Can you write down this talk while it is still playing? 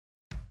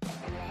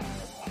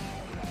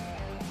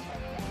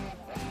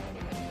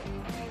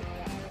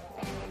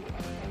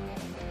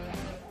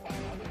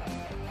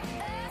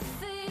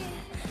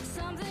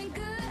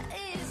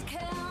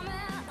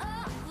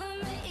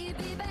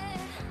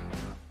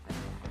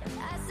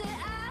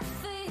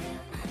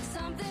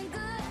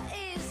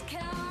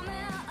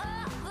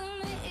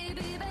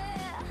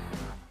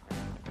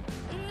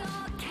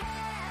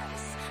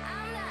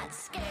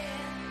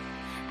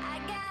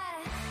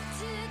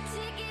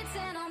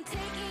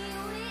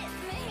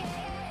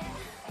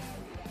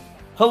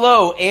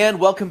Hello, and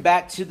welcome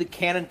back to the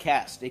Cannon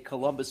Cast, a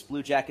Columbus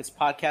Blue Jackets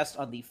podcast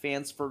on the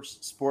Fans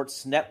First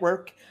Sports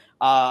Network.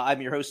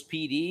 I'm your host,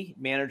 PD,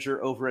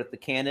 manager over at the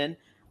Cannon.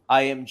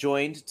 I am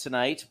joined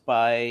tonight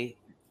by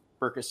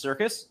Burkus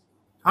Circus.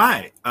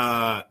 Hi.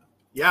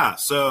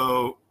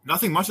 So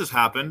nothing much has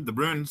happened. The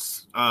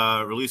Bruins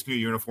released new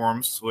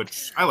uniforms,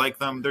 which I like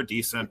them. They're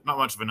decent. Not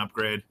much of an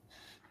upgrade.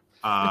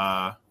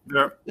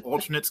 Their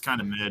alternates kind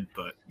of mid,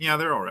 but yeah,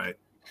 they're all right.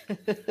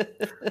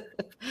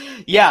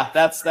 Yeah,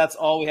 that's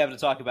all we have to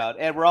talk about.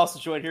 And we're also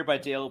joined here by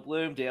Dale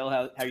Bloom. Dale,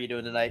 how are you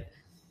doing tonight?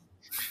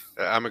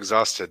 I'm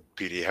exhausted,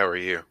 PD. How are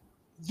you?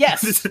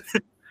 Yes.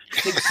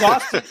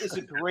 Exhausted is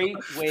a great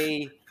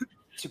way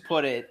to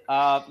put it.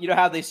 You know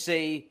how they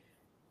say,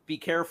 be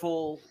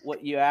careful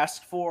what you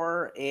ask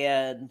for,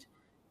 and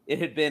it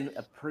had been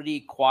a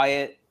pretty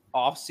quiet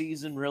off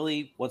season,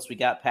 really, once we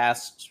got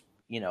past,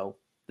 the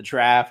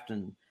draft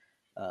and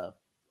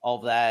all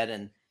of that.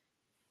 And,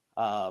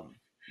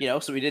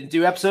 so we didn't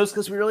do episodes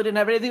because we really didn't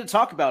have anything to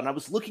talk about. And I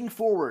was looking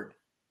forward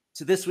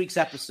to this week's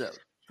episode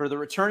for the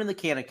return in the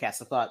Cannon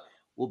Cast. I thought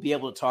we'll be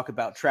able to talk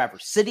about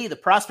Traverse City, the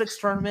Prospects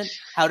Tournament.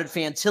 How did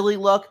Fantilli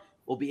look?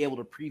 We'll be able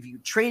to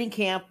preview training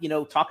camp,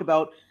 talk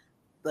about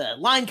the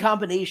line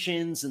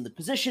combinations and the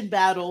position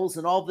battles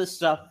and all this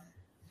stuff.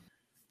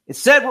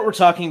 Instead, what we're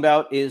talking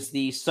about is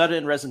the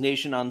sudden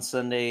resignation on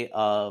Sunday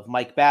of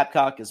Mike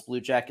Babcock as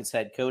Blue Jackets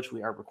head coach.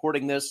 We are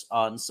recording this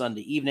on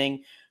Sunday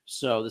evening,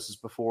 so this is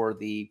before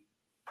the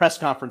press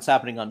conference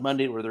happening on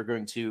Monday where they're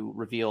going to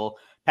reveal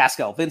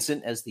Pascal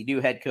Vincent as the new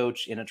head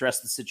coach and address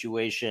the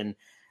situation.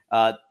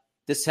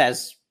 This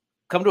has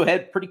come to a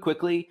head pretty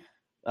quickly,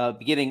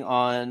 beginning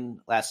on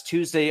last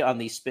Tuesday on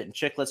the Spit and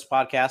Chicklets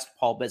podcast.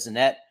 Paul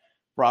Bissonnette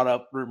brought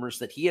up rumors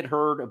that he had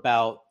heard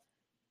about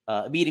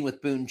a meeting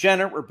with Boone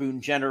Jenner, where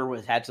Boone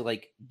Jenner had to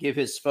give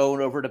his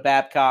phone over to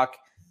Babcock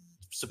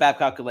so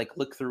Babcock could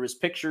look through his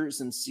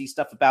pictures and see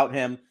stuff about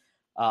him.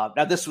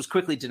 Now, this was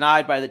quickly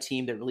denied by the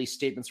team that released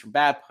statements from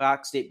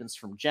Babcock, statements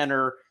from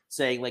Jenner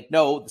saying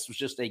no, this was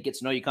just a get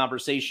to know you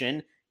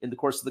conversation. In the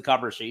course of the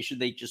conversation,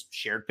 they just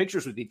shared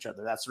pictures with each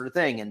other, that sort of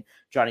thing. And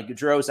Johnny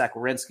Gaudreau, Zach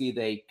Werenski,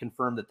 they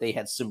confirmed that they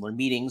had similar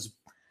meetings.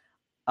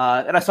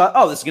 And I thought,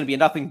 this is going to be a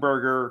nothing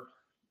burger.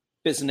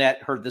 Bissonnette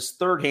heard this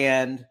third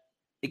hand,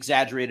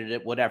 exaggerated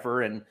it,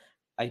 whatever. And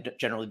I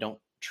generally don't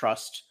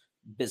trust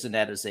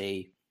Bissonnette as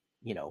a,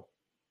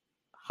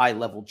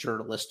 high-level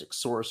journalistic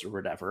source or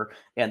whatever.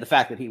 And the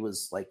fact that he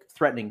was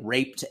threatening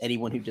rape to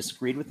anyone who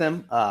disagreed with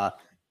him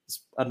is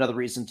another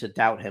reason to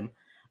doubt him.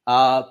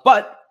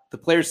 But the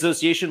Players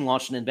Association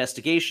launched an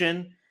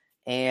investigation,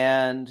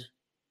 and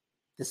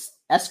this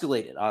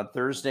escalated on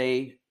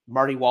Thursday.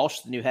 Marty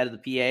Walsh, the new head of the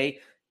PA,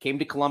 came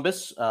to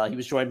Columbus. He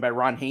was joined by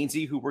Ron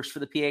Hainsey, who works for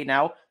the PA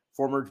now,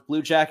 former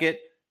Blue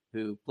Jacket,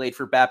 who played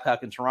for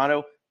Babcock in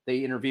Toronto. They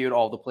interviewed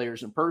all the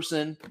players in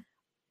person.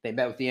 They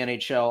met with the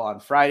NHL on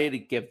Friday to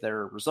give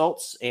their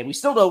results, and we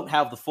still don't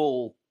have the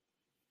full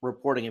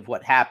reporting of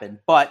what happened.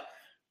 But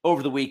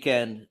over the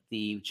weekend,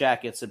 the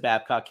Jackets and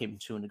Babcock came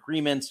to an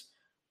agreement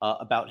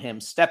about him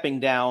stepping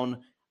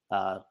down,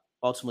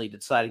 ultimately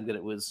deciding that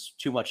it was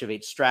too much of a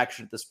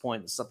distraction at this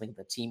point. It's something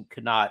the team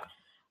could not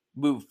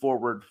move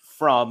forward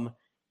from.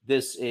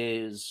 This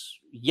is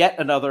yet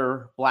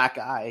another black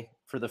eye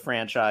for the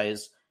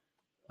franchise.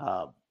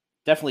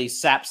 Definitely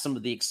saps some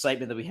of the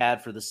excitement that we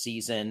had for the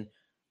season.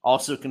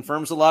 Also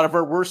confirms a lot of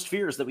our worst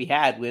fears that we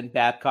had when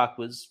Babcock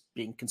was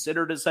being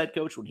considered as head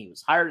coach, when he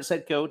was hired as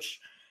head coach.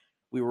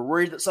 We were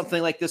worried that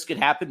something like this could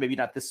happen, maybe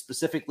not this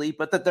specifically,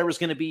 but that there was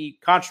going to be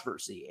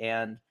controversy.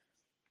 And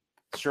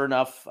sure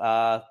enough,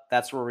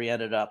 that's where we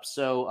ended up.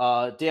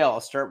 So, Dale, I'll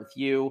start with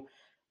you.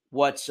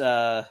 What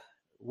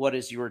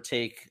is your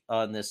take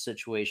on this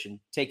situation?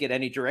 Take it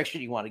any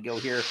direction you want to go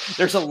here.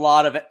 There's a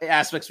lot of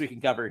aspects we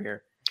can cover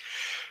here.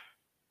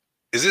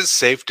 Is it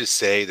safe to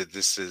say that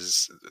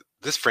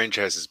this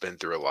franchise has been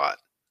through a lot?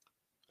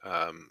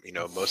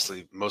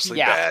 Mostly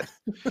bad.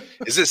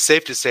 Is it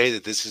safe to say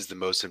that this is the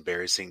most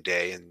embarrassing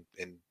day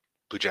in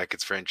Blue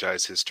Jackets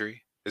franchise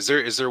history? Is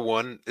there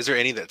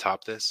any that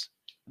top this?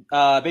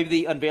 Maybe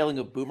the unveiling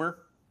of Boomer.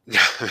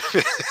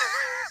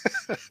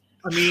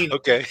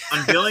 Okay.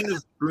 Unveiling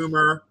of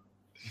Boomer,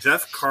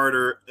 Jeff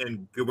Carter,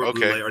 and Gilbert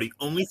Goulet are the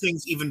only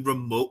things even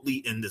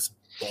remotely in this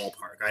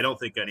ballpark. I don't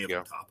think any of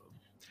them top them.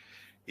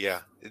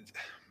 Yeah.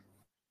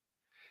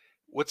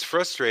 What's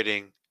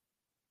frustrating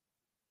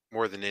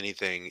more than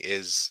anything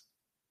is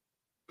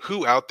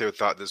who out there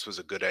thought this was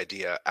a good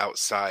idea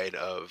outside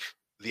of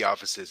the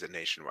offices at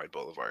Nationwide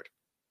Boulevard.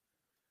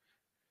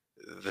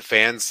 The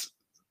fans,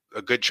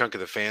 a good chunk of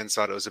the fans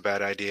thought it was a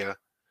bad idea.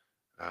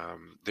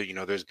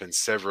 There's been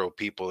several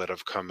people that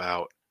have come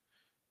out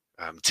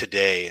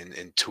today and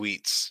in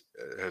tweets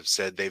have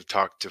said they've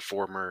talked to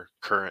former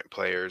current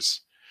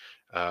players,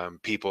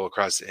 people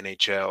across the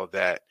NHL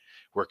that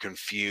were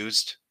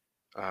confused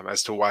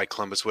as to why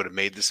Columbus would have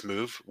made this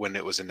move when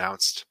it was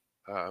announced,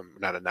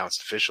 not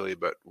announced officially,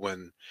 but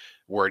when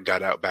word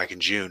got out back in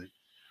June.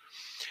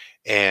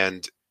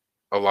 And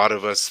a lot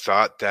of us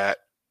thought that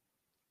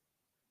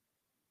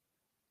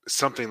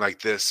something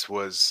like this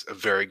was a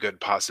very good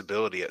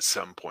possibility at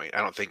some point.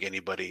 I don't think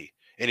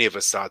any of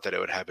us thought that it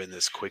would happen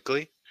this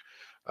quickly.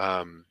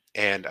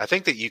 And I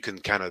think that you can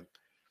kind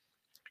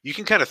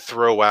of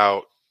throw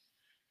out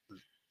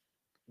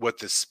what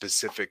the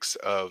specifics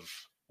of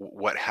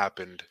what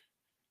happened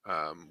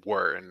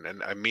were,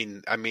 and I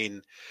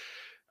mean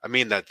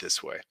that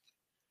this way.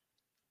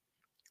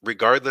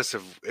 Regardless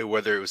of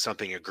whether it was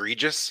something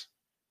egregious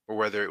or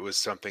whether it was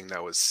something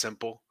that was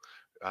simple,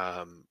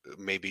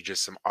 maybe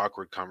just some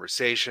awkward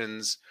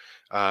conversations.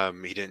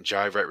 He didn't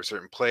jive right with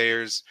certain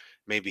players.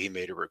 Maybe he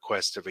made a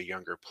request of a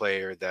younger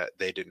player that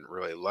they didn't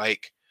really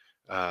like.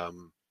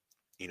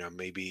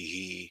 Maybe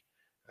he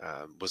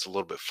was a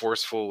little bit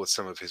forceful with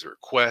some of his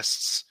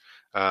requests.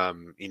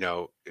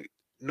 No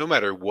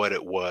matter what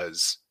it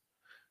was,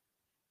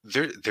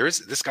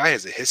 this guy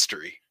has a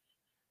history,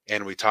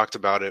 and we talked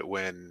about it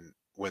when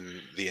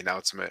the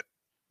announcement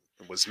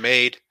was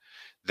made,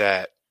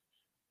 that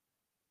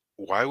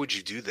why would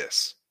you do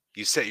this?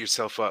 You set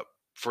yourself up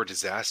for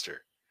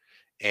disaster.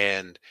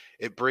 And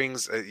it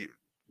brings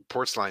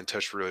Portsline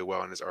touched really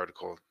well in his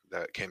article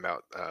that came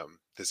out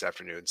this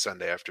afternoon,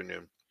 Sunday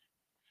afternoon,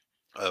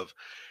 of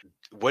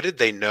what did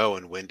they know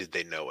and when did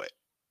they know it?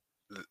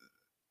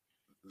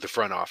 The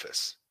front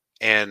office.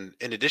 And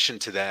in addition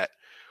to that,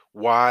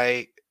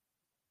 why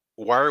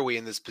are we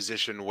in this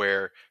position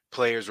where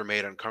players were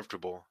made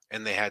uncomfortable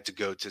and they had to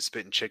go to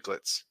spit and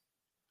chiclets?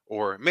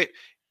 Okay,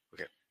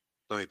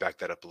 let me back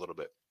that up a little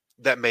bit.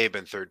 That may have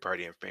been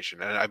third-party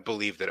information, and I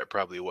believe that it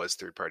probably was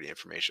third-party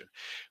information.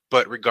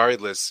 But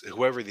regardless,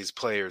 whoever these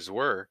players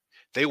were,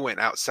 they went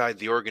outside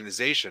the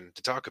organization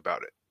to talk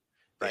about it.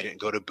 They didn't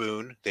go to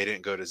Boone. They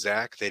didn't go to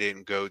Zach. They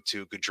didn't go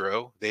to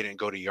Gaudreau. They didn't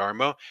go to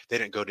Yarmo. They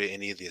didn't go to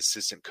any of the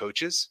assistant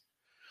coaches.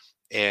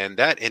 And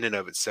that in and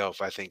of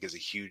itself, I think, is a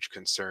huge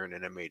concern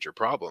and a major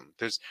problem.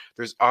 There's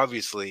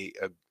obviously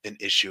an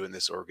issue in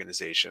this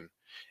organization.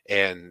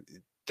 And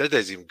that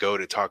doesn't even go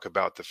to talk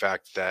about the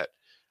fact that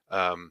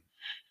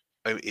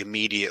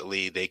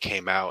immediately they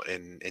came out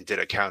and did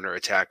a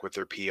counterattack with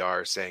their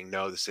PR saying,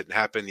 no, this didn't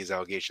happen. These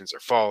allegations are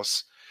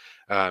false.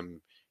 They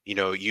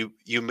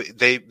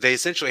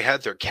essentially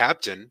had their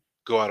captain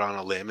go out on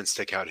a limb and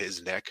stick out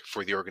his neck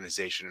for the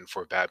organization and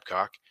for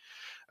Babcock.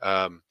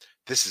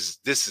 This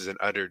is an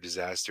utter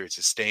disaster. It's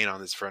a stain on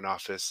this front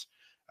office.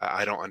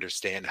 I don't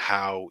understand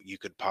how you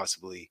could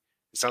possibly.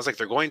 It sounds like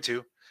they're going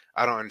to.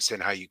 I don't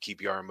understand how you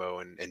keep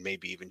Yarmo and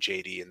maybe even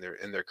JD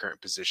in their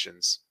current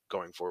positions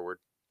going forward.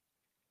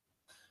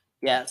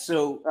 Yeah.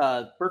 So,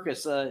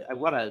 Burkus, I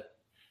want to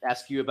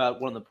ask you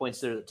about one of the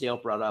points there that Dale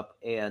brought up,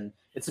 and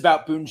it's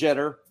about Boone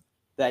Jenner.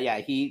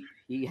 That he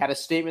had a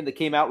statement that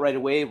came out right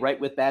away, right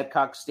with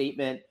Babcock's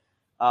statement.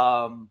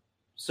 So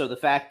the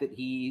fact that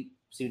he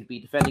seemed to be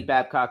defending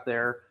Babcock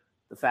there,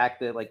 the fact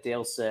that, like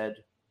Dale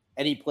said,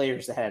 any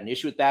players that had an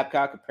issue with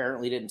Babcock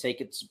apparently didn't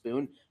take it to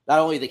Boone. Not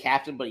only the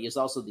captain, but he is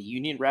also the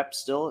union rep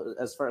still,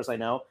 as far as I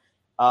know.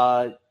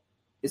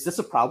 Is this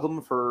a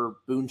problem for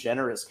Boone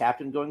Jenner as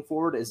captain going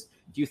forward?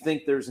 Do you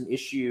think there's an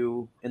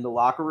issue in the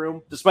locker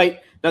room?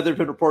 Despite there have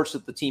been reports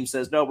that the team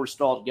says, no, we're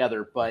still all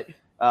together. But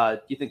do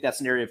you think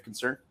that's an area of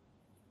concern?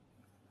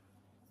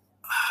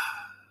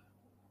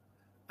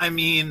 I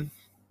mean,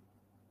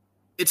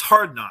 it's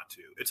hard not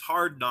to. It's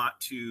hard not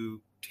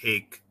to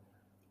take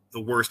the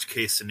worst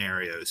case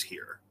scenarios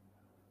here,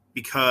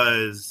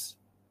 because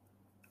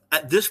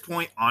at this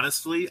point,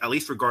 honestly, at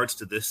least regards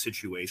to this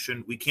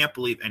situation, we can't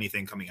believe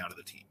anything coming out of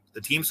the team.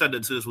 The team said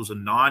that this was a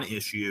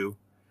non-issue,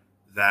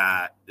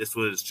 that this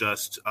was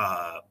just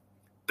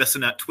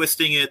Bissonnette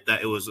twisting it,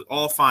 that it was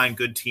all fine,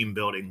 good team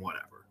building,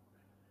 whatever.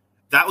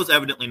 That was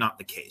evidently not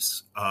the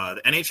case.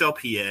 The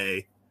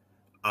NHLPA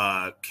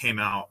came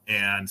out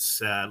and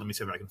said, let me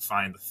see if I can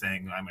find the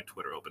thing. I have my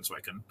Twitter open so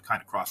I can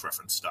kind of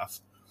cross-reference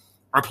stuff.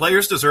 Our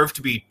players deserve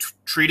to be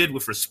treated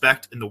with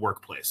respect in the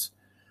workplace.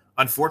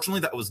 Unfortunately,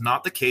 that was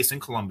not the case in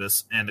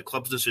Columbus, and the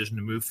club's decision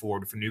to move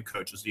forward with a new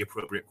coach is the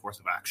appropriate course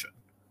of action.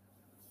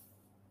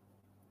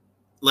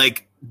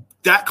 Like,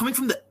 that coming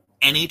from the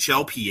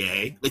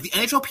NHLPA, like the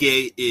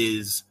NHLPA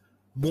is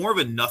more of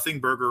a nothing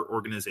burger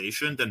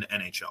organization than the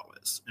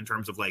NHL is in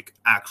terms of like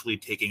actually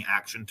taking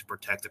action to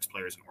protect its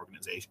players and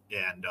organization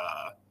and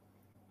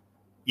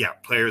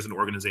players and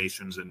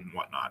organizations and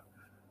whatnot.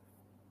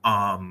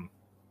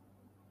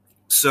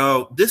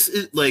 So this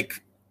is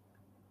like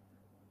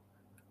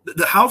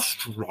how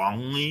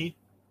strongly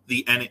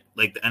the NHL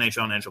and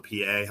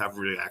NHLPA have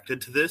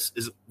reacted to this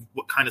is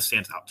what kind of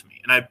stands out to me.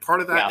 And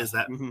part of that is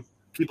that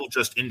people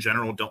just in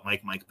general don't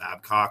like Mike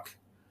Babcock.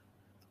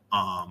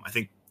 I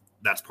think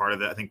that's part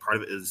of it. I think part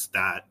of it is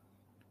that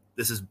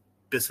this is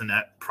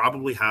Bissonnette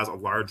probably has a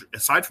large,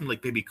 aside from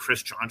like maybe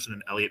Chris Johnson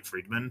and Elliot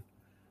Friedman,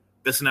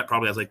 Bissonnette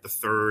probably has like the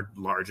third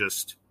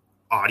largest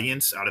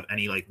audience out of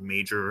any like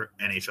major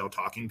NHL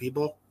talking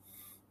people.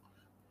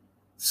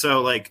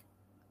 So like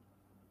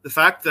the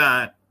fact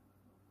that,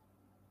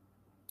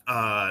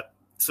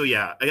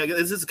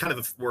 this is kind of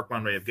a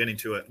work-on way of getting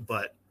to it,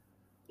 but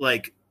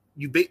like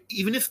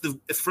even if the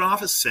front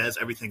office says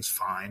everything's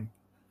fine,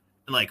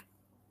 and like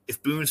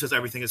if Boone says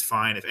everything is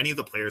fine, if any of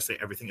the players say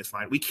everything is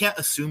fine, we can't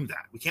assume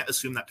that. We can't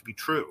assume that to be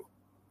true.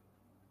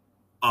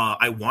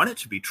 I want it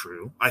to be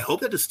true. I hope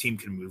that this team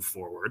can move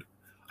forward.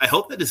 I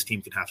hope that this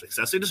team can have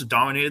success. They just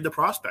dominated the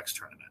prospects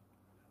tournament,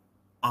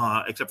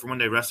 except for when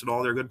they rested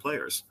all their good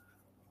players.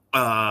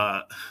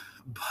 But,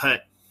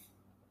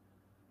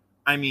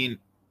 I mean,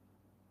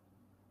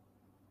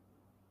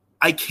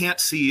 I can't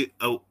see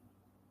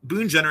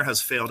Boone Jenner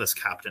has failed as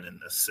captain in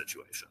this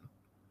situation,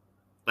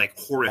 like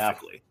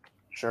horrifically. Yeah,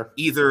 sure.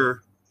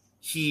 Either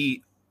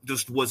he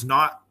just was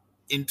not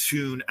in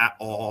tune at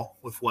all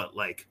with what,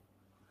 like,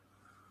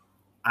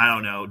 I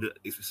don't know the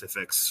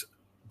specifics,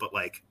 but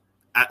like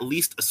at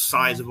least a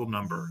sizable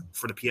number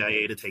for the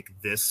PIA to take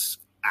this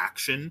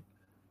action.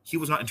 He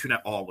was not in tune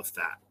at all with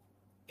that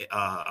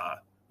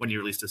when he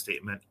released a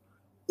statement,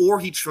 or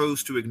he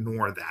chose to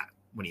ignore that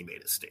when he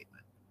made a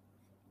statement.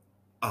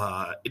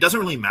 It doesn't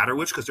really matter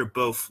which, because they're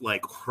both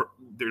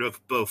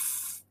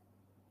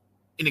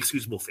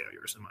inexcusable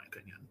failures, in my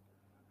opinion.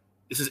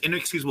 This is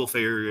inexcusable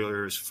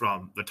failures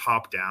from the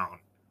top down,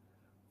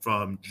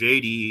 from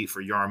JD,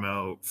 for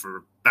Yarmo,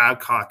 for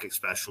Babcock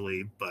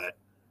especially, but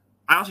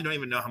I honestly don't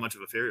even know how much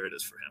of a failure it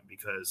is for him,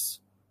 because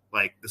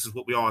like this is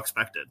what we all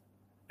expected,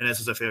 and this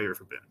is a failure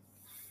for Boone.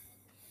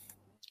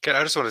 Okay,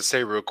 I just want to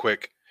say real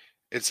quick,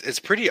 it's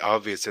pretty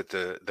obvious that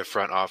the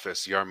front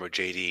office, Yarmo,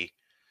 JD,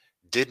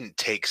 didn't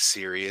take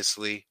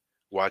seriously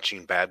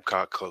watching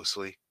Babcock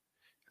closely.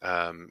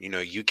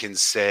 You can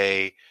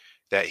say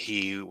that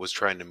he was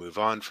trying to move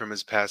on from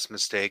his past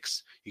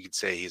mistakes. You could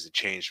say he's a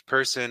changed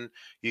person.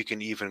 You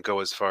can even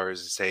go as far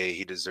as to say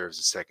he deserves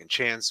a second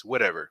chance,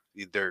 whatever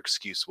their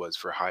excuse was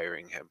for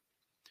hiring him.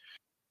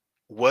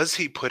 Was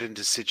he put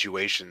into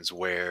situations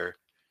where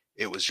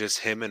it was just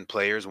him and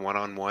players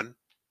one-on-one?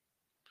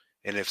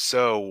 And if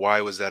so, why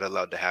was that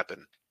allowed to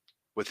happen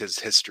with his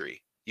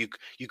history? You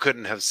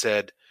couldn't have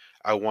said,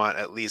 I want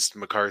at least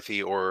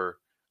McCarthy or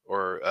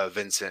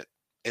Vincent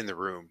in the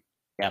room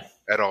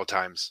at all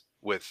times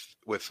with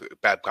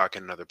Babcock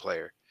and another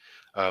player,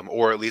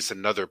 or at least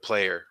another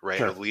player, right?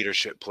 Sure. A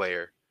leadership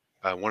player,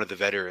 one of the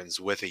veterans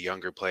with a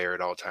younger player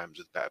at all times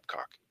with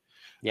Babcock.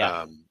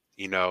 Yeah.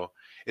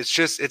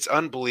 It's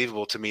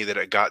unbelievable to me that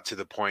it got to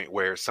the point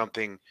where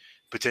something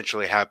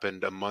potentially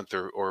happened a month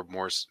or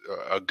more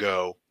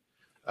ago,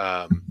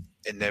 and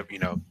then,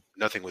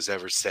 nothing was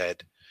ever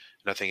said.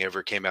 Nothing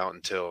ever came out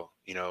until,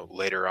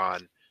 later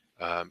on.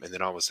 And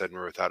then all of a sudden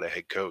we're without a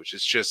head coach.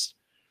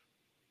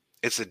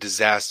 It's a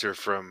disaster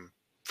from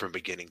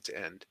beginning to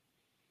end.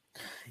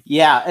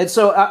 Yeah. And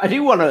so I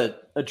do want to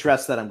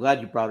address that. I'm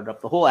glad you brought it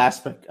up. The whole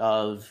aspect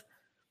of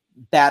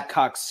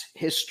Babcock's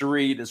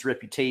history, his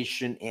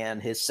reputation, and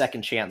his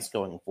second chance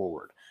going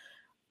forward.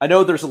 I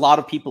know there's a lot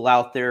of people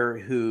out there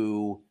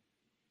who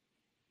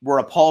were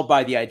appalled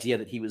by the idea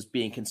that he was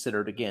being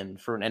considered again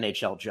for an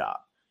NHL job.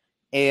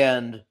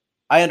 And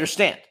I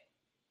understand.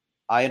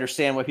 I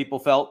understand why people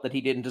felt that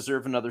he didn't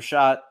deserve another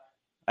shot.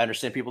 I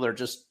understand people that are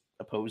just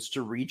opposed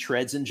to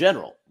retreads in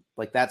general.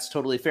 Like, that's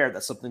totally fair.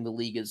 That's something the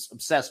league is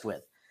obsessed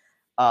with.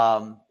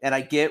 And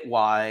I get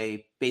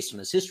why, based on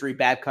his history,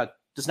 Babcock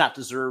does not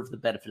deserve the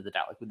benefit of the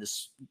doubt. Like, with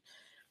this,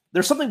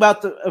 there's something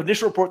about the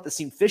initial report that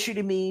seemed fishy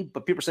to me,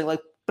 but people are saying,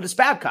 like, but it's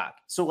Babcock.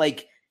 So,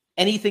 like,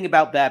 anything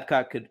about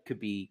Babcock could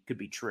be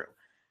true.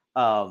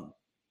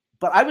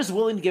 But I was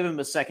willing to give him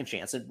a second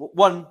chance. And for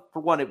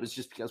one, it was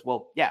just because,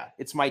 well, yeah,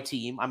 it's my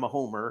team. I'm a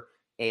homer,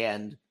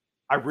 and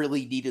I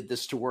really needed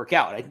this to work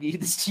out. I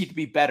needed this team to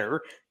be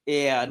better.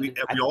 And we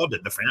all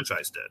did. The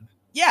franchise did.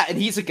 Yeah, and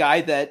he's a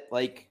guy that,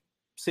 like,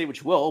 say what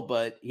you will,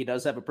 but he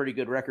does have a pretty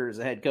good record as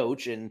a head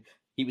coach. And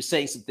he was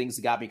saying some things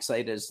that got me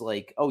excited as,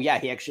 like, oh, yeah,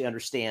 he actually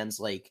understands,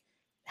 like,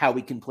 how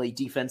we can play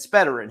defense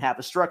better and have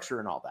a structure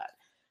and all that.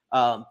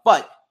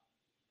 But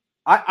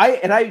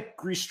I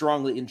agree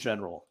strongly in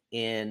general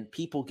in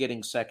people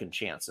getting second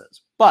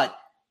chances, but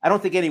I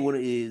don't think anyone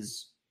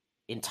is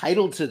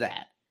entitled to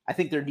that. I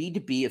think there need to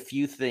be a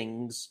few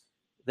things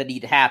that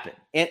need to happen.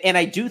 And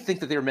I do think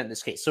that they were meant in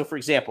this case. So, for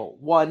example,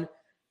 one,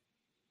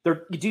 you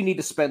do need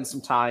to spend some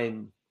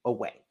time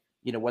away,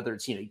 whether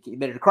it's, you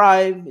committed a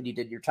crime and you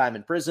did your time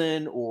in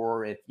prison,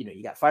 or if,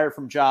 you got fired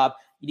from a job,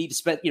 you need to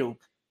spend,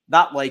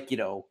 not like,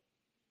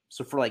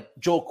 so for like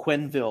Joel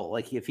Quenneville,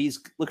 like if he's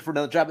looking for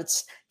another job,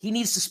 he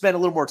needs to spend a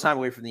little more time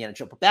away from the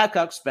NHL. But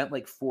Babcock spent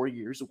like 4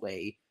 years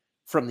away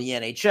from the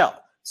NHL.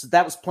 So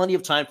that was plenty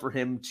of time for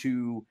him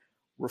to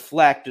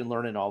reflect and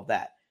learn and all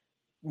that.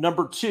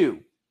 Number two,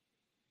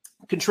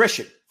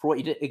 contrition for what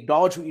you did.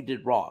 Acknowledge what you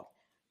did wrong.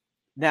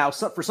 Now,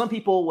 for some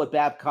people, what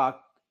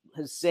Babcock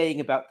is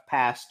saying about the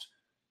past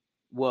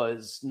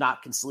was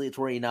not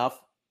conciliatory enough,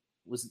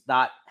 was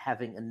not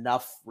having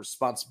enough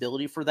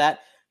responsibility for that.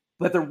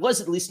 But there was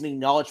at least an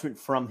acknowledgement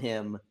from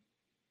him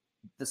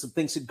that some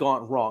things had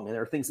gone wrong and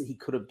there are things that he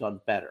could have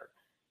done better.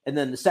 And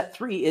then the step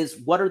 3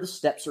 is, what are the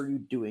steps are you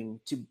doing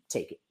to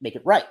make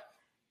it right?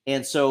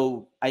 And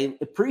so I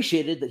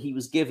appreciated that he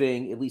was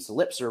giving at least a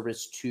lip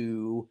service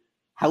to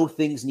how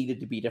things needed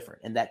to be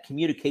different, and that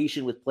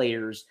communication with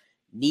players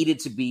needed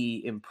to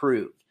be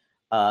improved.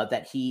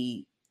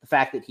 The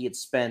fact that he had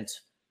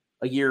spent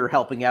a year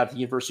helping out at the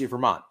University of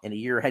Vermont and a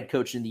year head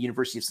coach in the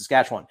University of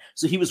Saskatchewan.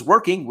 So he was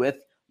working with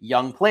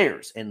young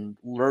players and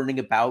learning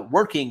about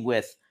working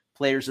with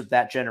players of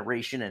that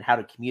generation and how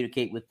to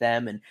communicate with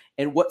them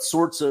and what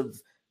sorts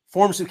of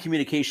forms of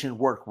communication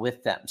work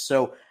with them.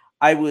 So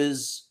I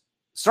was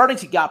starting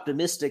to get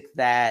optimistic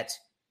that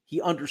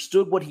he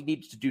understood what he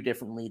needed to do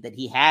differently, that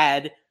he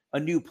had a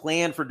new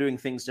plan for doing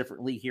things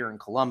differently here in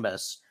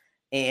Columbus.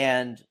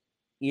 And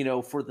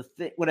for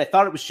when I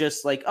thought it was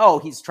just like, oh,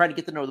 he's trying to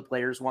get to know the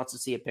players, wants to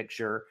see a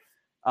picture.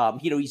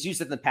 He's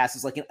used it in the past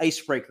as like an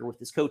icebreaker with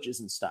his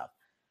coaches and stuff.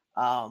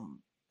 And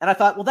I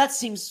thought, well, that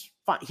seems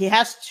fine. He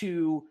has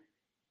to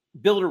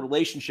build a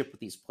relationship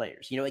with these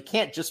players. It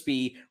can't just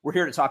be, we're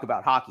here to talk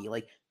about hockey.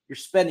 Like, you're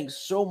spending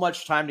so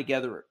much time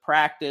together at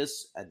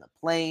practice and the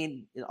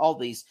plane and all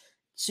these.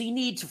 So you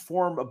need to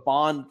form a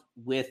bond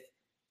with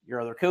your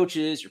other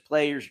coaches, your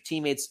players, your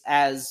teammates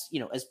as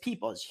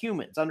people, as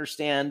humans,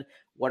 understand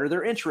what are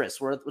their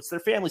interests, what's their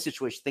family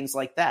situation, things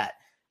like that.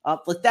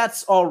 Like,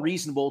 that's all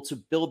reasonable to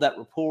build that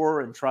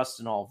rapport and trust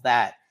and all of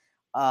that.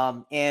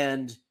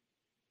 And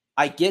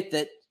I get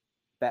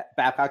that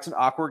Babcock's an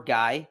awkward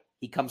guy.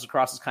 He comes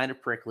across as kind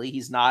of prickly.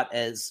 He's not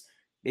as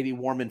maybe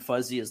warm and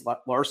fuzzy as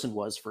Larson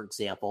was, for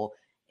example.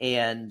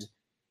 And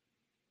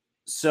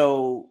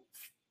so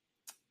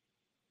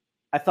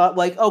I thought,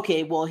 like,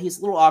 okay, well, he's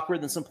a little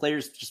awkward, and some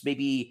players just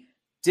maybe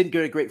didn't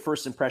get a great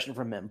first impression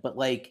from him. But,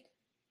 like,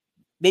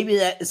 maybe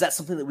is that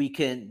something that we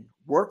can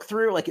work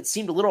through? Like, it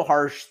seemed a little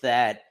harsh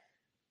that,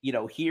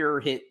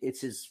 here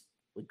it's his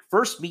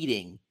first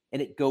meeting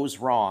and it goes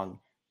wrong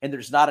and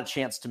there's not a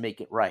chance to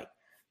make it right.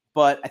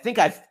 But I think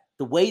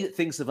the way that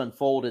things have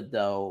unfolded,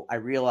 though, I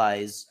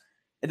realize,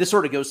 and this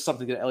sort of goes to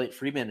something that Elliot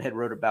Friedman had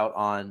wrote about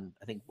on,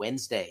 I think,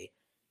 Wednesday,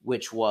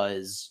 which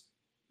was,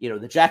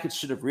 the Jackets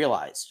should have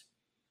realized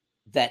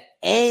that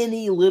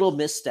any little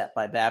misstep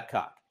by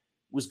Babcock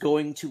was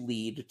going to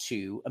lead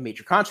to a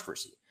major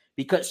controversy,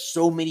 because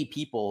so many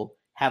people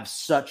have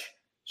such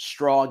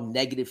strong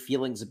negative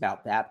feelings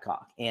about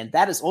Babcock. And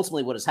that is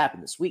ultimately what has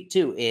happened this week,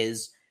 too,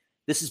 is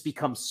this has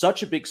become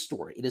such a big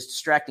story. It is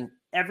distracting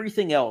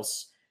everything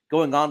else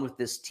going on with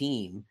this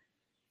team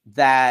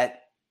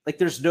that, like,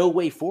 there's no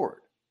way forward,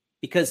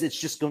 because it's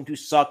just going to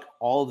suck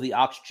all of the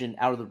oxygen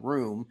out of the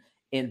room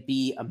and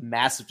be a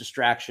massive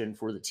distraction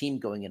for the team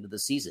going into the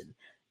season.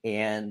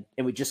 And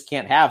we just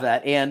can't have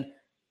that. And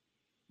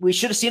we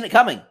should have seen it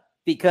coming,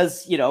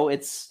 because,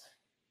 it's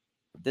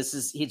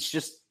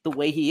just the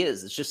way he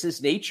is. It's just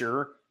his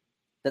nature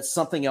that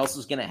something else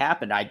is going to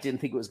happen. I didn't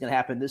think it was going to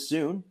happen this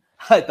soon.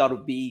 I thought it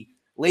would be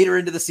later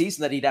into the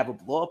season that he'd have a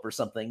blow up or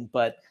something,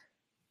 but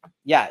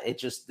yeah,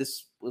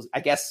 this was, I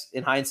guess,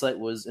 in hindsight,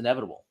 was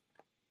inevitable.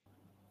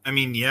 I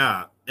mean,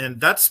 yeah.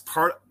 And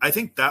I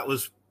think that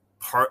was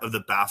part of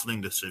the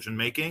baffling decision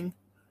making,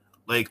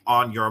 like,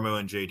 on Jarmo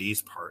and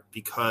JD's part,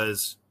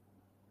 because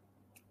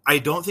I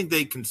don't think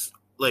they can,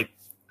 like,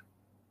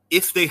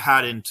 if they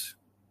hadn't,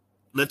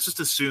 let's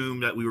just assume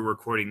that we were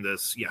recording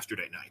this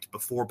yesterday night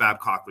before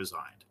Babcock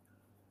resigned,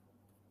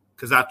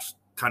 because that's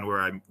kind of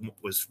where I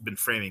was been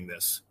framing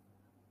this.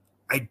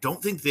 I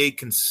don't think they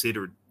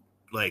considered,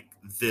 like,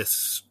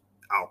 this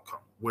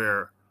outcome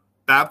where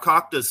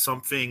Babcock does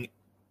something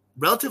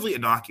relatively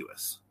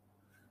innocuous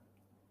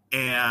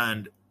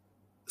and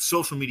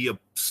social media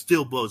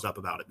still blows up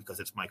about it because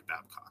it's Mike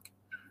Babcock.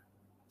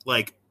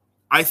 Like,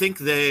 I think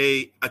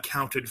they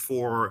accounted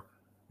for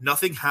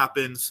nothing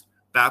happens.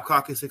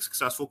 Babcock is a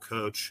successful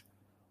coach.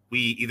 We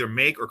either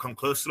make or come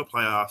close to the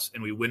playoffs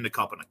and we win the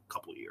cup in a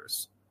couple of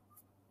years.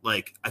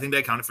 Like, I think they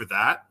accounted for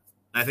that.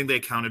 I think they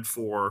accounted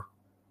for,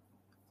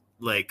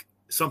 like,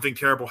 something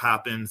terrible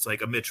happens,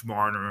 like a Mitch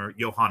Marner,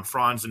 Johan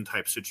Franzen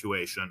type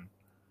situation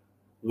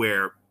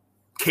where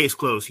case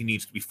closed, he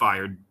needs to be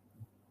fired,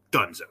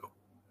 dunzo.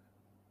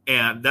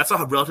 And that's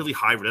a relatively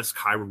high risk,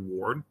 high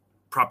reward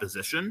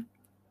proposition.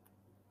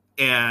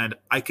 And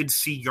I could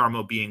see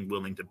Jarmo being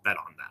willing to bet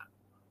on that.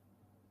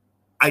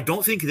 I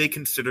don't think they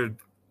considered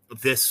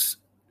this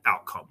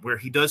outcome where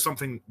he does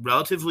something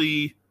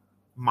relatively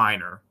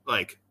minor,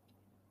 like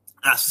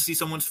asks to see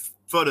someone's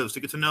photos to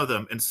get to know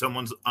them, and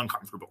someone's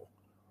uncomfortable.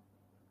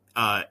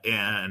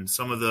 And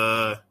some of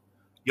the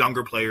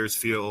younger players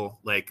feel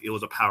like it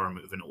was a power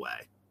move in a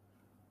way.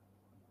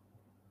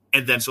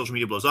 And then social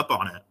media blows up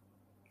on it.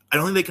 I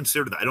don't think they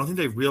considered that. I don't think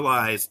they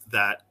realized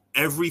that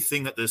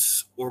everything that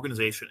this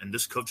organization and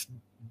this coach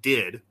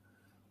did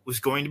was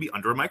going to be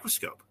under a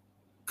microscope.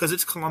 Because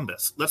it's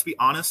Columbus. Let's be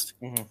honest.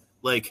 Mm-hmm.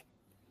 Like,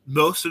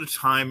 most of the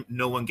time,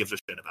 no one gives a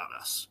shit about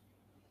us.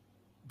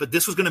 But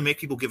this was going to make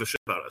people give a shit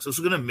about us. This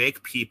was going to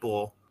make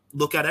people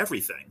look at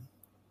everything.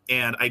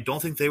 And I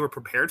don't think they were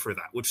prepared for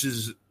that, which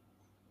is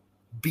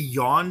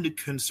beyond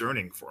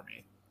concerning for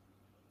me.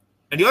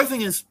 And the other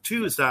thing is,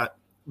 too, is that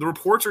the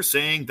reports are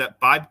saying that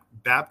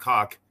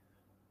Babcock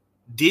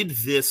did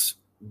this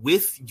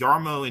with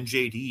Jarmo and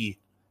JD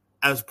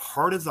as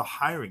part of the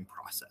hiring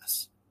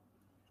process.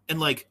 And,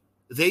 like,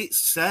 they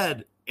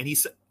said, and he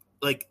said,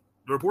 like,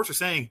 the reports are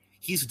saying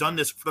he's done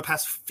this for the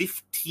past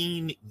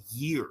 15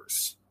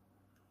 years.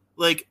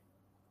 Like,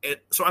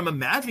 So I'm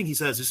imagining he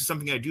says, this is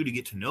something I do to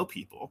get to know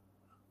people.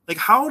 Like,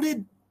 how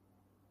did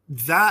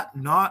that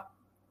not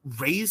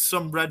raise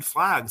some red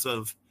flags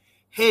of,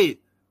 hey,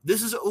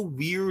 this is a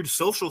weird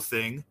social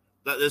thing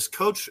that this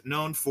coach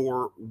known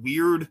for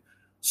weird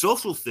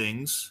social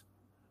things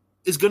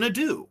is going to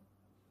do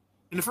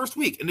in the first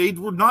week, and they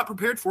were not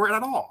prepared for it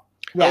at all.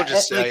 I would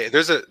just say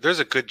there's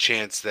a good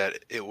chance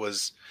that it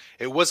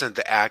wasn't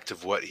the act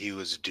of what he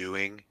was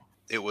doing.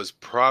 It was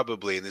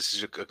probably, and this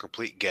is a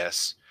complete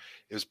guess,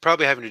 it was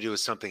probably having to do with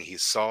something he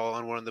saw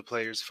on one of the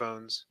players'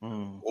 phones,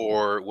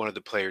 or one of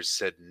the players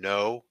said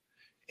no,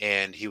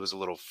 and he was a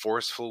little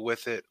forceful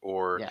with it,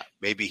 or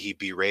maybe he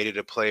berated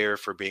a player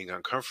for being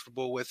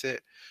uncomfortable with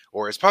it,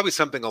 or it's probably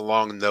something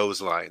along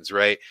those lines,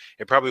 right?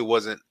 It probably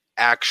wasn't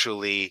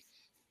actually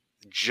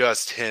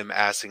just him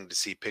asking to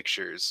see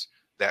pictures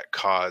that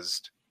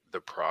caused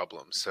the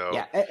problem.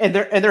 So and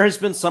there has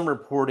been some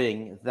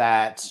reporting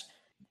that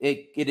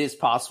it is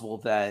possible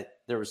that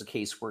there was a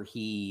case where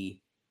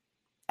he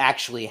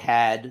actually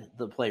had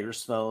the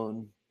player's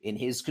phone in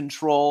his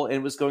control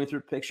and was going through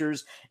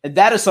pictures, and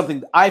that is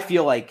something I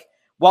feel like.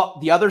 Well,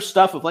 the other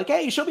stuff of like,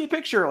 hey, show me a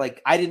picture,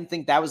 like I didn't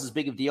think that was as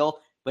big of a deal,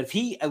 but if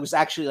he was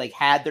actually like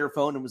had their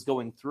phone and was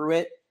going through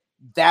it,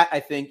 that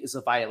I think is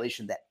a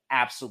violation that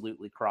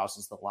absolutely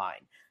crosses the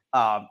line.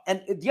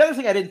 And the other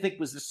thing I didn't think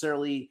was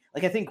necessarily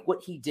like, I think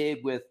what he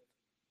did with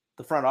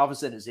the front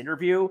office in his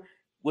interview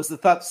was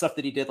the stuff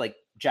that he did, like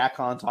Jack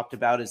Hahn talked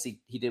about, as he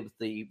did with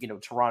the,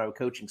 Toronto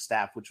coaching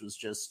staff, which was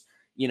just,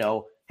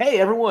 hey,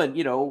 everyone,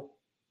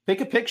 pick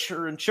a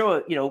picture and show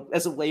it,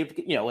 as a way of,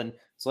 and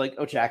it's like,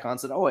 oh, Jack Hahn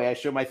said, oh, I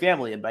show my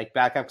family, and like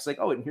Babcock was like,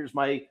 oh, and here's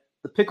the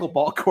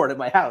pickleball court at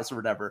my house or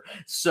whatever.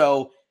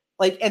 So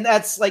like, and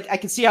that's like, I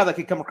can see how that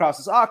could come across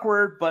as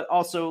awkward, but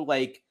also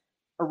like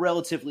a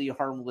relatively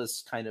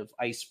harmless kind of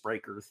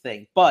icebreaker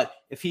thing. But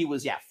if he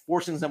was,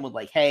 forcing someone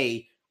like,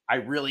 hey, I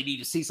really need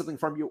to see something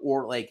from you,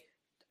 or like,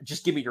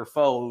 just give me your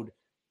phone,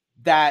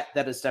 that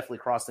is definitely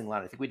crossing the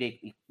line. I think we need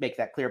to make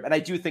that clear. But I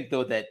do think,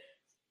 though, that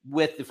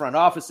with the front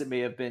office, it may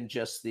have been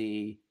just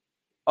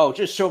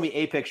just show me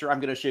a picture. I'm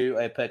going to show you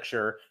a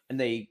picture. And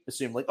they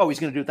assume like, oh, he's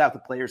going to do that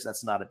with the players.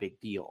 That's not a big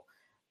deal.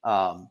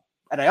 And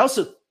I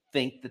also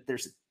think that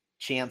there's a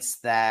chance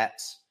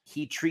that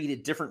he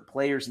treated different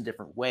players in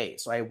different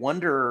ways. So I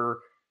wonder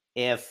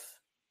if,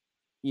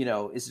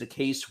 is it a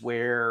case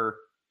where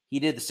he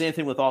did the same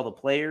thing with all the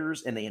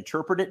players and they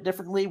interpret it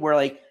differently, where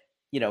like,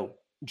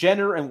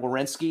 Jenner and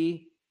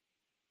Werenski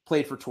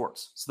played for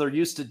Torts. So they're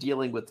used to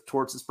dealing with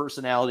Torts'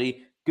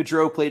 personality.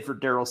 Gaudreau played for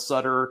Daryl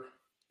Sutter.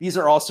 These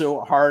are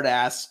also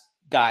hard-ass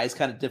guys,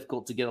 kind of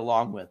difficult to get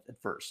along with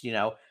at first,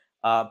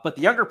 but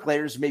the younger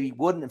players maybe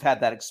wouldn't have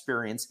had that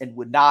experience and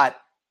would not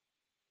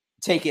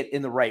take it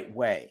in the right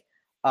way.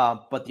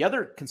 But the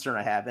other concern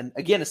I have, and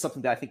again, is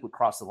something that I think would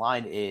cross the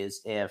line,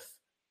 is if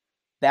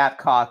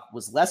Babcock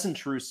was less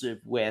intrusive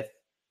with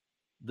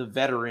the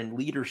veteran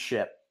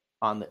leadership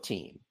on the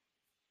team,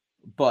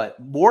 but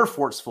more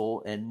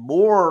forceful and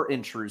more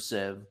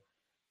intrusive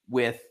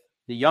with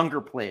the younger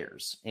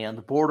players and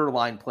the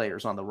borderline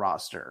players on the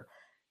roster.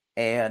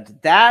 And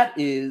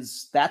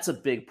that's a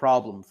big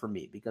problem for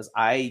me, because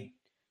I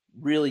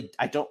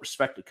don't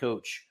respect a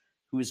coach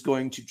who is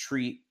going to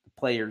treat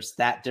players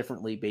that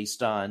differently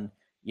based on,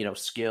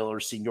 skill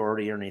or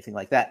seniority or anything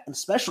like that. And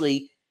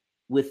especially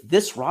with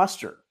this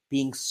roster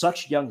being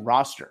such a young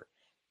roster,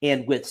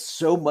 and with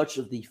so much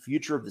of the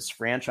future of this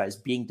franchise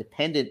being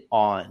dependent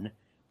on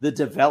the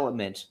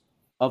development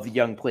of the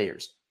young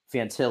players,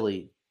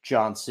 Fantilli,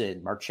 Johnson,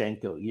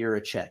 Marchenko,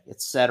 Jiricek,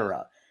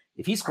 etc.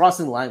 If he's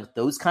crossing the line with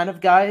those kind of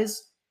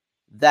guys,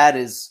 that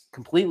is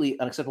completely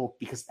unacceptable,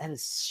 because that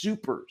is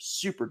super,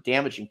 super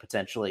damaging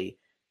potentially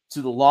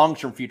to the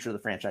long-term future of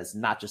the franchise,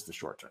 not just the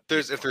short-term.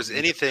 If there's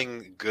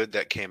anything good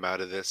that came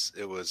out of this,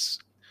 it was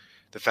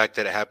the fact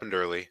that it happened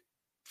early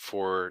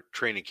before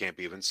training camp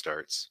even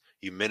starts.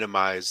 You've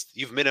minimized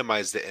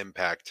the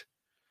impact.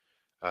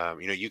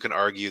 You can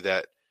argue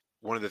that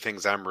one of the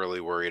things I'm really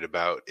worried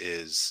about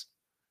is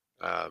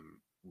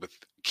with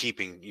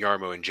keeping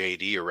Yarmo and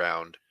JD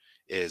around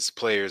is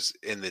players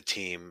in the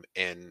team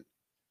and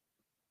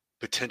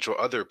potential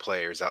other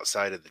players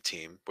outside of the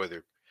team,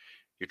 whether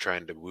you're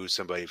trying to woo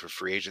somebody for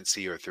free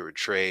agency or through a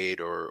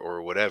trade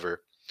or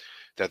whatever,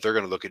 that they're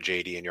going to look at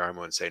JD and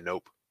Yarmo and say,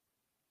 nope,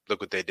 look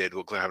what they did.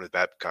 Look what happened with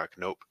Babcock.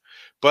 Nope.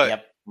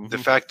 But the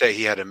fact that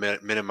he had a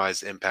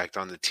minimized impact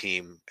on the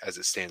team as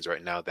it stands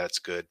right now, that's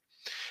good.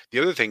 The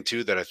other thing,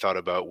 too, that I thought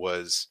about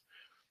was,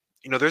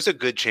 there's a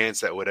good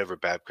chance that whatever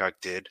Babcock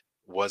did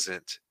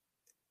wasn't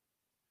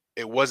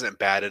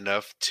bad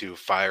enough to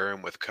fire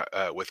him with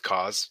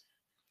cause.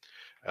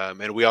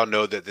 And we all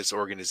know that this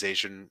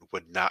organization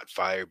would not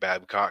fire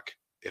Babcock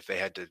if they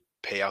had to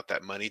pay out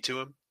that money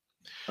to him.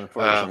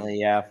 Unfortunately,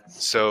 yeah.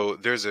 So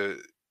there's a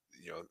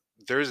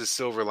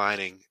silver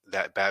lining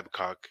that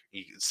Babcock,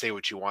 you can say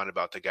what you want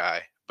about the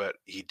guy, but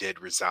he did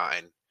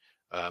resign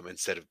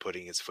instead of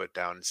putting his foot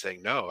down and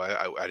saying, no,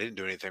 I didn't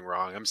do anything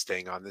wrong. I'm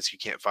staying on this. You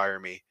can't fire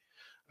me.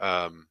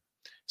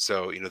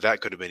 So, that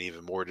could have been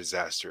even more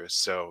disastrous.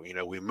 So,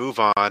 we move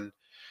on.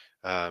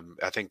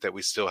 I think that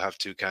we still have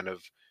to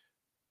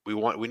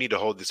we need to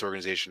hold this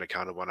organization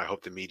accountable, and I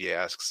hope the media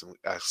asks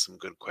some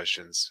good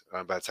questions.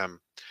 By the time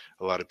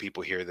a lot of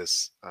people hear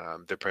this,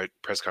 the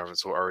press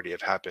conference will already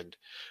have happened.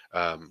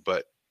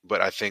 But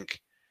I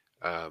think,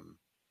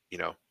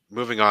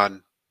 moving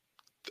on,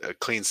 a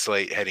clean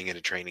slate heading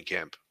into training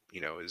camp,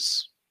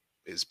 is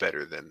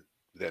better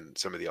than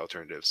some of the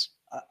alternatives.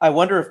 I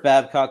wonder if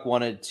Babcock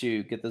wanted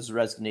to get this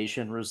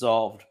resignation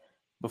resolved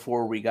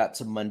before we got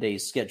to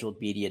Monday's scheduled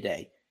media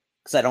day,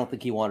 because I don't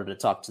think he wanted to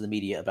talk to the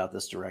media about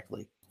this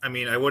directly. I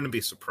mean, I wouldn't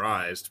be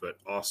surprised, but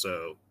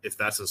also if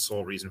that's his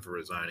sole reason for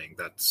resigning,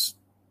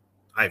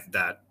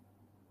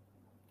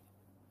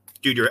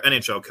 dude, you're an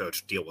NHL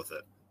coach, deal with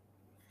it,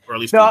 or at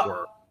least No, you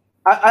were.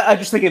 I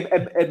just think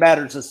it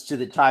matters as to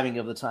the timing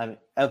of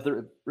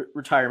the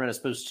retirement, as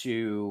opposed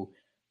to,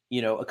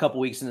 a couple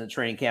weeks into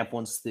training camp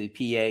once the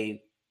PA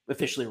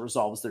officially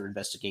resolves their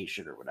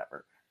investigation or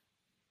whatever.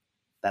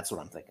 That's what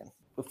I'm thinking.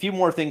 A few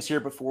more things here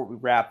before we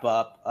wrap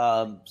up.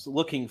 So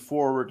looking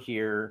forward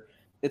here,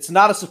 it's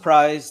not a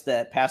surprise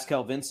that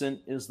Pascal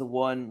Vincent is the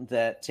one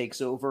that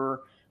takes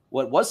over.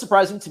 What was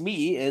surprising to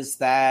me is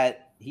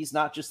that he's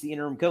not just the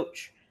interim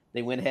coach.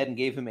 They went ahead and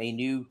gave him a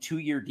new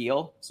 2-year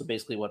deal. So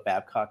basically what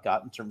Babcock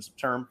got in terms of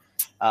term.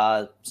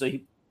 So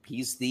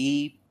he's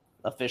the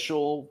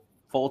official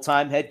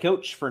full-time head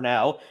coach for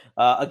now.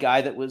 A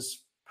guy that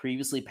was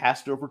previously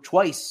passed over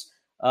twice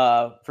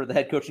for the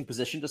head coaching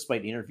position,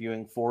 despite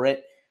interviewing for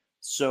it.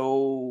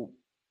 So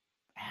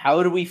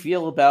how do we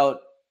feel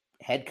about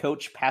head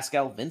coach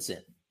Pascal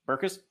Vincent?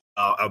 Burkus?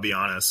 I'll be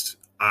honest.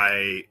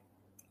 I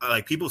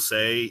like, people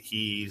say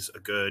he's a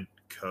good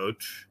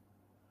coach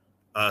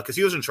because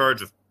he was in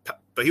charge of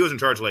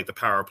like the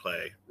power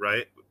play,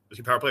 right? Was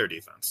he power play or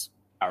defense?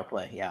 Power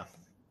play, yeah.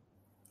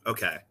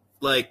 Okay.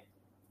 Like,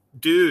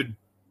 dude,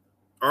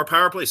 our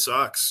power play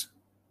sucks.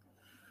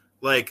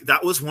 Like,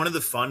 that was one of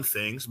the fun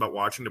things about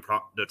watching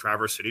the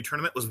Traverse City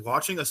tournament, was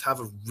watching us have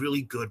a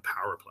really good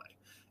power play.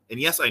 And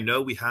yes, I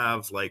know we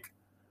have like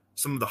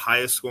some of the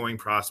highest scoring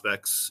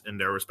prospects in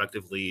their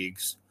respective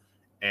leagues,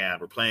 and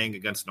we're playing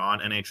against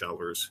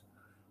non-NHLers,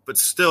 but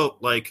still,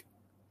 like,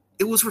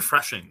 it was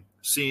refreshing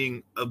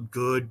seeing a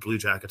good Blue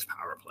Jackets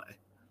power play.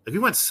 Like, we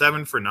went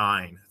 7 for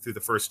 9 through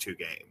the first 2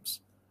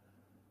 games.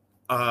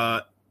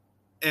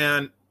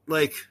 And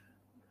like,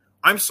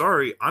 I'm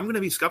sorry, I'm going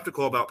to be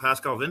skeptical about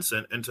Pascal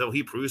Vincent until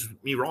he proves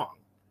me wrong.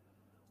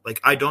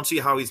 Like, I don't see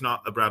how he's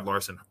not a Brad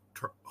Larson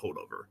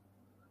holdover.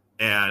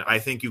 And I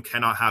think you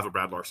cannot have a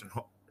Brad Larson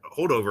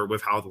holdover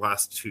with how the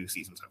last 2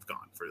 seasons have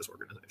gone for this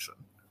organization.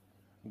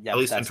 Yep, at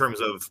least in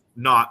terms of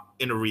not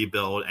in a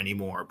rebuild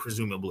anymore,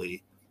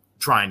 presumably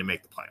trying to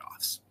make the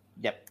playoffs.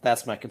 Yep,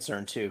 that's my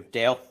concern too.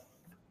 Dale?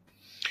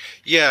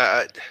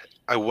 Yeah,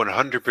 I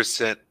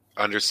 100%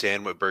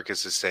 understand what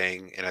Burkus is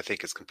saying, and I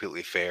think it's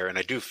completely fair, and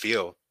I do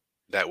feel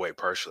that way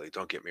partially,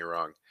 don't get me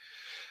wrong.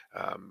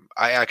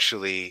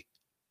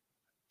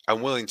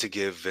 I'm willing to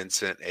give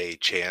Vincent a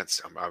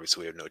chance.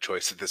 Obviously, we have no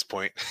choice at this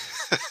point.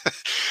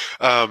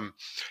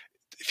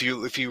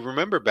 If you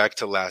remember back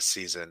to last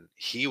season,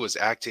 he was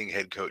acting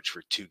head coach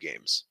for 2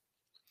 games.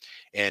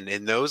 And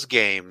in those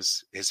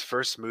games, his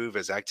first move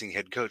as acting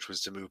head coach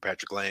was to move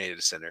Patrick Laine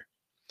to center.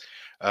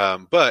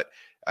 But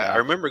I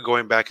remember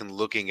going back and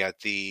looking at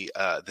the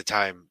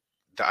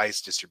ice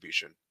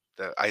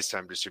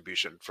time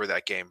distribution for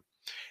that game,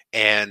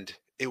 and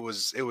it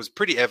was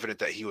pretty evident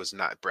that he was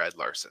not Brad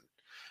Larson.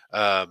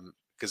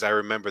 Because I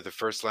remember the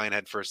first line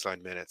had first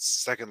line minutes,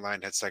 second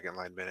line had second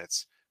line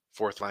minutes,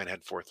 fourth line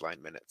had fourth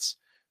line minutes.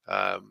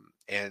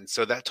 And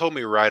so that told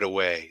me right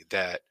away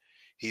that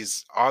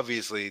he's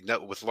obviously,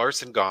 with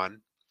Larson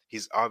gone,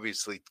 he's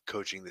obviously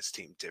coaching this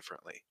team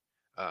differently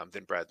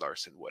than Brad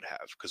Larson would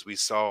have. Because we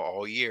saw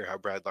all year how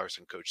Brad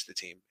Larson coached the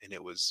team, and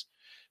it was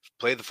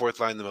play the fourth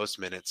line the most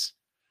minutes,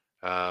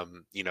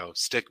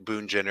 stick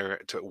Boone Jenner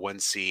to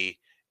 1C,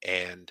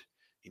 and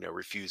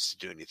refuse to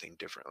do anything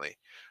differently.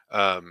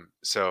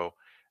 So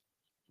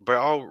by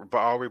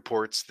all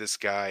reports, this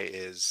guy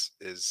is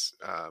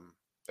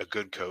a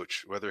good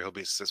coach. Whether he'll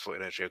be a successful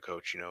NHL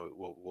coach,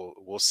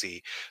 we'll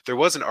see. There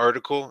was an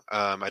article.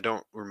 I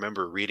don't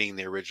remember reading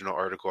the original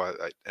article,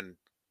 and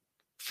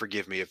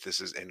forgive me if this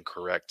is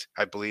incorrect.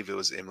 I believe it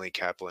was Emily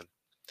Kaplan,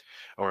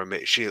 or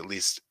she at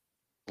least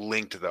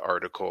linked to the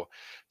article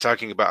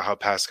talking about how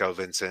Pascal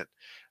Vincent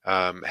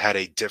had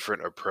a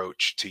different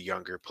approach to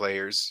younger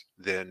players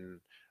than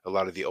a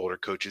lot of the older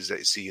coaches that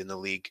you see in the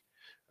league.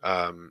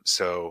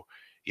 So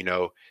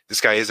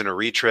this guy isn't a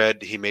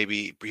retread.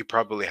 He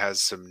probably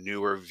has some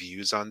newer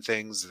views on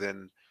things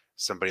than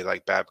somebody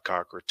like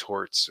Babcock or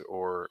Torts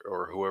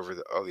or whoever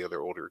all the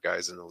other older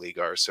guys in the league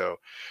are. So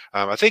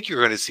I think you're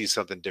going to see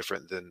something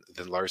different than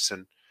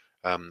Larson.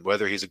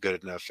 Whether he's a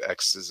good enough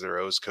X's or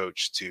O's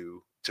coach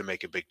to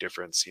make a big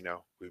difference,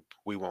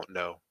 we won't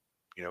know,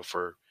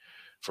 for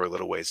a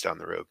little ways down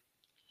the road.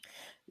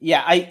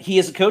 Yeah, he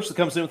is a coach that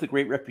comes in with a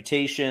great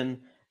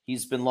reputation.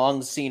 He's been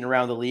long seen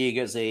around the league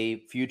as a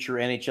future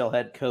NHL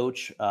head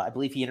coach. I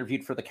believe he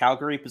interviewed for the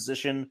Calgary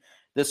position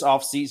this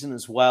offseason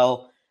as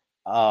well.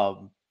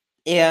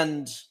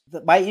 And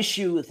my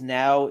issue with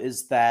now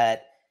is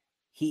that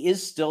he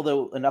is still,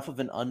 though, enough of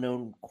an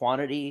unknown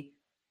quantity,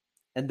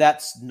 and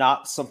that's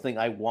not something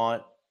I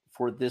want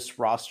for this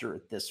roster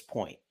at this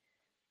point,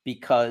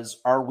 because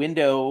our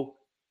window,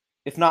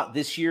 if not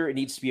this year, it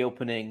needs to be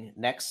opening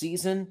next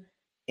season.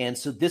 And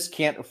so this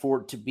can't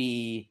afford to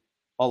be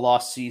a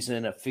lost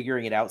season, a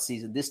figuring it out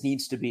season. This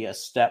needs to be a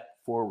step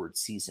forward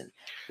season.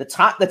 The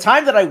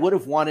time that I would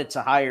have wanted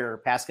to hire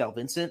Pascal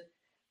Vincent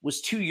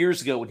was 2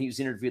 years ago when he was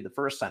interviewed the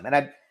first time. And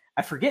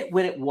I forget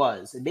when it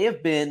was. It may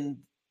have been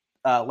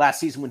last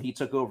season when he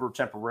took over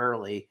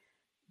temporarily.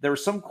 There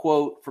was some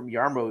quote from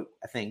Yarmo,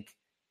 I think,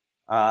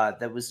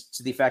 that was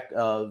to the effect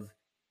of,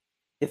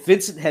 if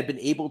Vincent had been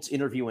able to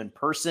interview in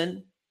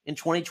person in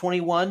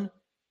 2021,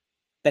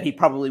 that he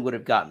probably would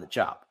have gotten the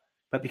job.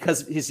 But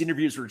because his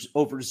interviews were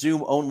over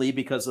Zoom only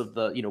because of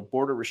the,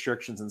 border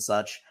restrictions and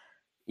such,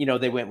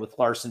 they went with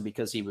Larson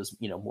because he was,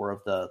 more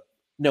of the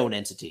known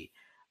entity.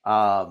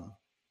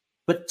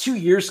 But 2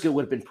 years ago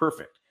would have been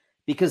perfect,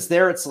 because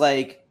there it's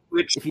like,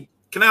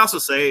 can I also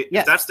say,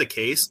 if that's the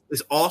case,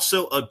 there's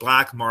also a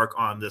black mark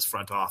on this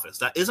front office.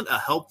 That isn't a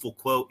helpful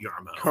quote,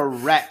 Yarmo.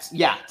 Correct.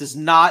 Yeah. Does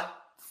not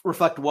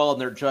reflect well in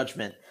their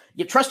judgment.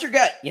 You trust your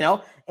gut,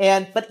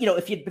 but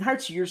if you'd been hired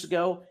 2 years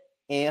ago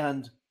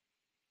and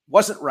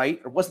wasn't right,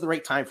 or wasn't the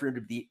right time for him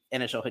to be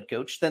NHL head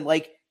coach, then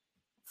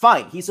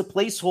fine. He's a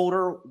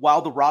placeholder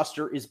while the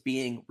roster is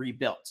being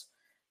rebuilt.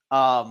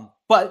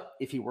 But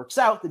if he works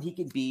out, then he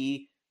can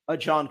be a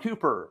John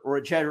Cooper or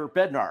a Jared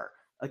Bednar,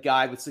 a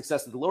guy with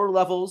success at the lower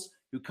levels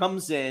who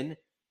comes in.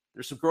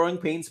 There's some growing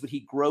pains, but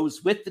he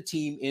grows with the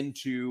team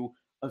into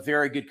a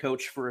very good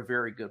coach for a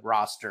very good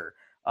roster.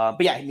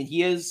 But yeah,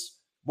 he is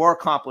more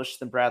accomplished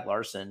than Brad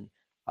Larson.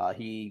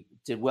 He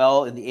did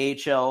well in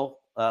the AHL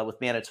with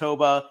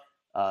Manitoba.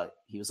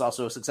 He was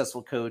also a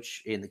successful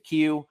coach in the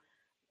Q.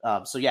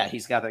 So yeah,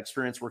 he's got that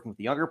experience working with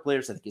the younger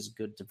players. I think he's a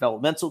good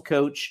developmental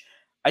coach.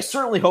 I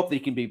certainly hope that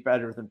he can be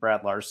better than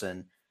Brad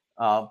Larson.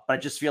 But I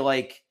just feel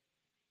like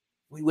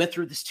we went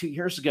through this 2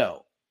 years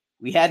ago.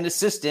 We had an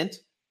assistant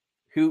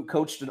who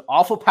coached an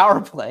awful power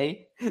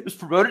play, was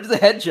promoted to the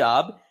head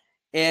job,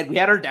 and we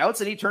had our doubts,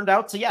 and he turned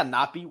out to,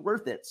 not be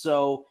worth it.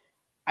 So,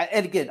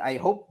 and again, I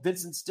hope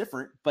Vincent's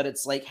different, but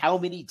it's like, how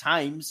many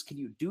times can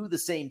you do the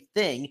same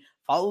thing,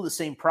 follow the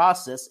same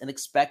process, and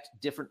expect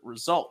different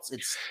results?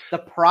 It's the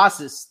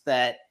process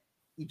that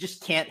you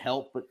just can't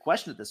help but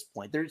question at this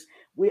point.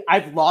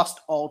 I've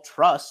lost all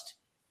trust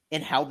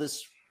in how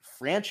this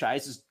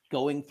franchise is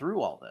going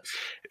through all this.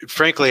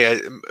 Frankly,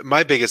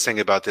 my biggest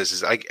thing about this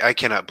is I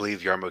cannot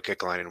believe Jarmo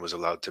Kekalainen was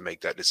allowed to make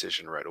that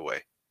decision right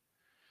away.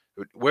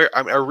 Where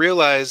I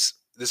realize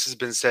this has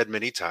been said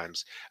many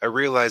times. I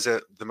realize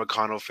that the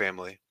McConnell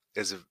family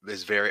is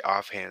very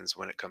offhands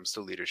when it comes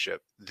to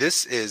leadership.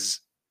 This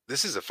is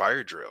a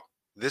fire drill.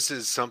 This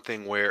is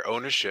something where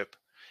ownership,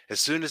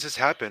 as soon as this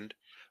happened,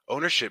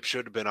 ownership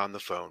should have been on the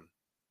phone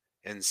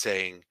and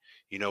saying,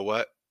 you know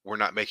what, we're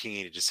not making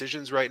any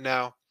decisions right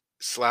now.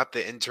 Slap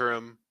the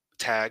interim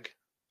tag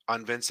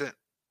on Vincent,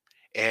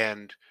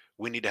 and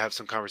we need to have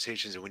some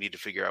conversations, and we need to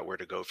figure out where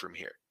to go from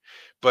here.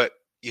 But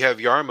you have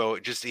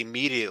Jarmo just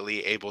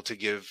immediately able to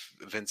give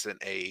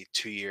Vincent a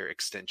 2-year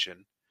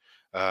extension,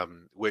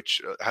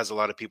 which has a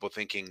lot of people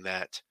thinking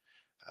that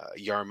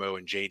Jarmo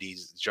and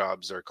JD's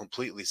jobs are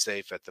completely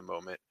safe at the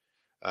moment.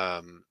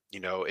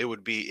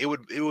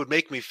 It would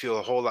make me feel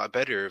a whole lot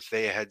better if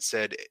they had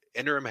said,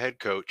 interim head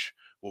coach,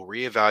 we'll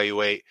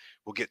reevaluate,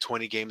 we'll get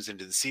 20 games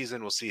into the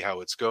season, we'll see how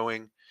it's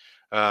going,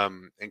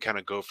 and kind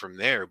of go from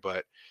there.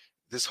 But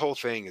this whole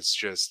thing is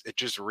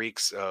just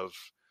reeks of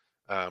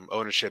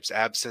ownership's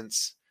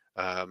absence,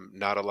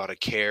 not a lot of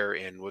care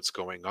in what's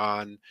going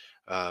on,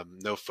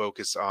 no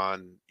focus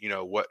on,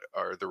 what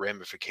are the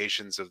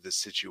ramifications of this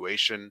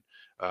situation,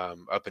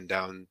 up and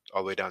down,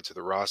 all the way down to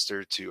the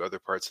roster, to other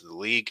parts of the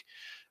league.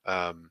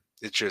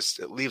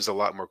 It leaves a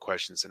lot more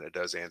questions than it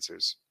does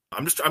answers.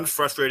 I'm just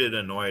frustrated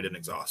and annoyed and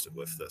exhausted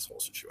with this whole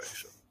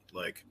situation.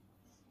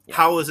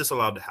 How is this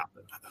allowed to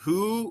happen?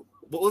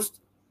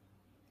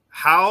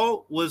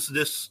 How was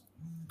this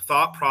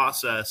thought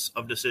process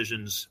of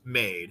decisions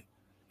made,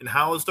 and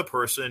how is the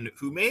person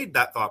who made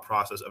that thought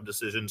process of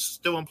decisions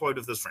still employed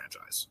with this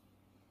franchise?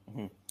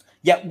 Mm-hmm.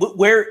 Yeah,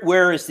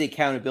 where is the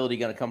accountability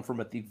going to come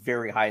from at the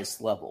very highest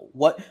level?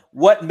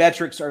 What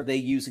metrics are they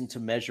using to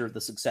measure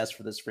the success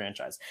for this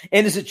franchise?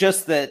 And is it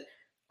just that,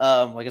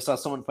 I saw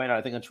someone point out,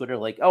 I think on Twitter,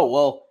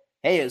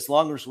 hey, as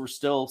long as we're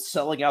still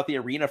selling out the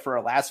arena for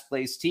our last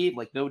place team,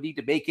 no need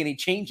to make any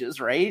changes,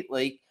 right?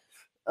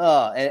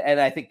 And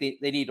I think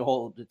they need to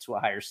hold it to a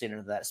higher standard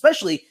than that,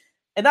 especially,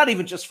 and not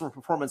even just for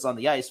performance on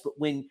the ice, but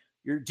when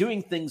you're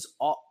doing things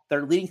that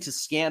are leading to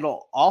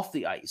scandal off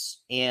the ice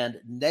and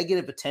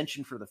negative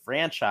attention for the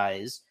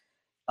franchise,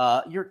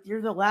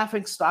 you're the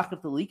laughing stock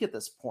of the league at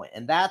this point.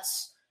 And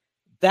that's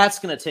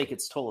going to take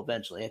its toll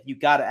eventually. You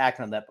got to act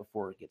on that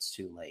before it gets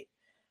too late.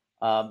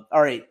 All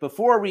right.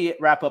 Before we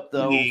wrap up,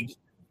 though,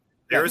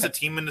 There is a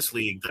team in this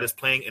league that is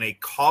playing in a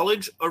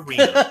college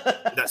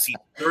arena that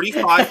seats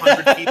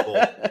 3,500 people.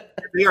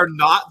 They are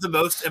not the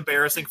most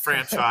embarrassing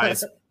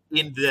franchise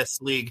in this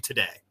league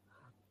today.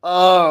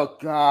 Oh,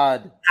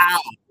 God. How?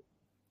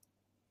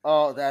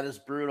 Oh, that is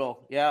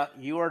brutal. Yeah,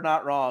 you are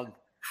not wrong.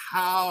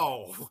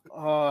 How?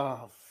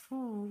 Oh,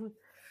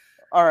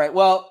 all right.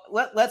 Well,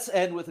 let's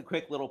end with a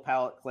quick little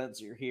palate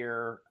cleanser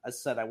here. As I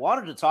said, I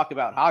wanted to talk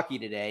about hockey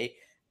today.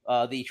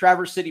 The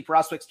Traverse City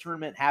Prospects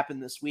Tournament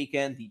happened this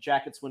weekend. The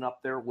Jackets went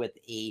up there with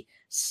a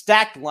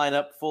stacked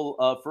lineup full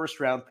of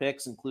first-round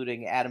picks,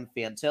 including Adam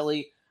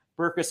Fantilli.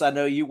 Burkus, I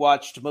know you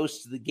watched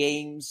most of the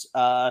games.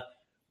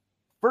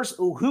 First,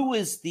 who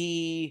was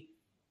the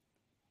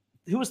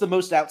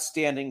most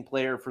outstanding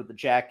player for the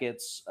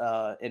Jackets?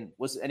 And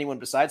was it anyone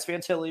besides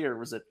Fantilli, or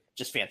was it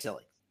just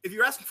Fantilli? If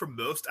you're asking for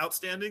most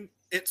outstanding,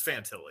 it's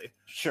Fantilli.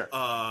 Sure.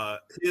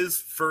 His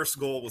first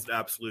goal was an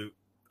absolute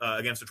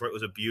against Detroit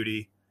was a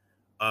beauty.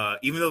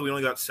 Even though we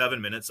only got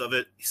 7 minutes of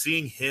it,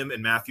 seeing him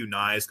and Matthew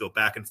Nyes go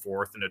back and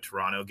forth in a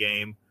Toronto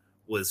game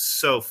was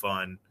so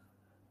fun.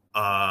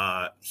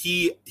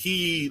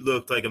 He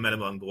looked like a man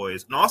among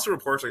boys. And also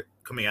reports are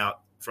coming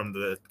out from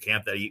the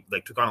camp that he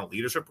took on a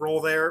leadership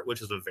role there,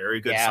 which is a very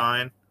good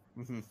sign.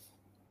 Mm-hmm.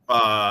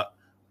 But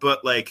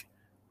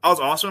I was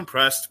also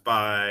impressed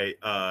by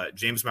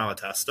James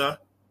Malatesta.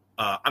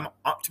 I'm,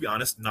 to be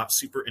honest, not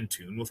super in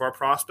tune with our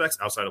prospects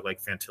outside of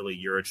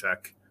Fantilli,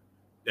 Juracek,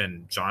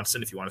 and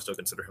Johnson, if you want to still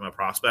consider him a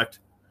prospect.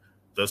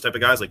 Those type of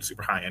guys,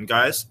 super high-end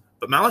guys.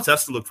 But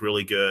Malatesta looked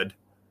really good.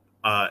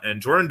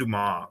 And Jordan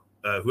Dumas,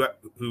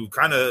 who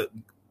kind of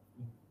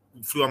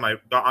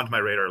got onto my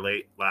radar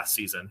late last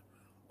season,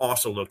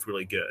 also looked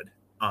really good.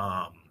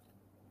 It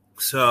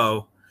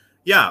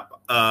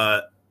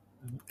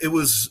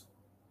was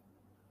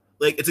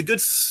it's a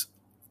good.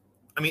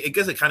 I mean, I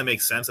guess it kind of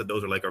makes sense that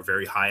those are our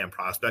very high-end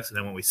prospects, and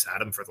then when we sat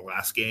them for the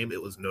last game,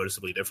 it was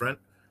noticeably different.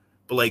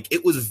 But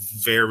it was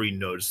very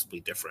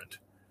noticeably different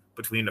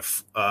between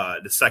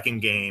the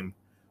second game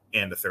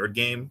and the third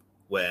game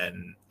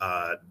when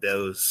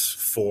those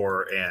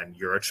four and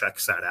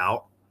Juracek sat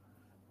out.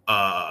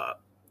 I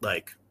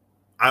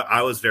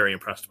was very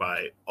impressed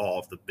by all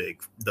of the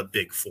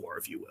big four,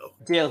 if you will.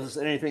 Dale, is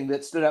there anything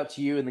that stood out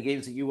to you in the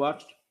games that you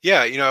watched?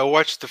 Yeah, I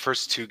watched the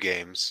first two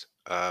games,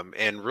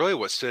 and really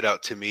what stood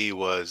out to me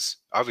was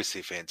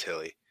obviously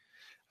Fantilli.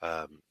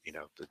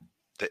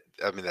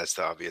 That's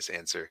the obvious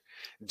answer.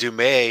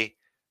 Dumais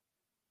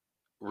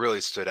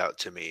really stood out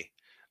to me.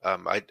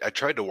 I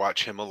tried to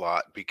watch him a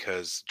lot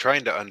because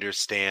trying to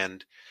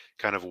understand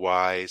kind of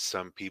why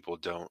some people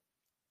don't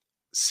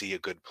see a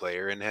good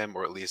player in him,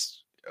 or at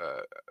least a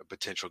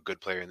potential good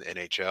player in the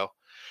NHL.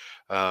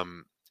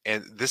 And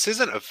this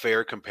isn't a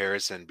fair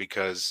comparison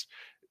because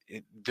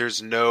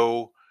there's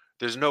no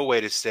way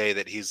to say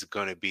that he's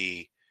going to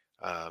be,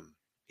 an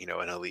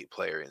elite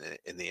player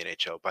in the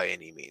NHL by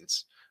any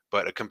means.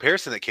 But a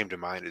comparison that came to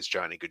mind is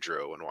Johnny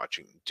Gaudreau when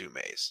watching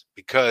Dumais,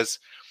 because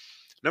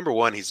number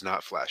one, he's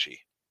not flashy.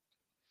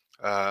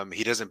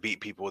 He doesn't beat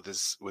people with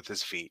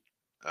his feet.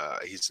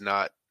 He's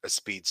not a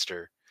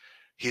speedster.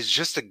 He's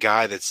just a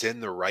guy that's in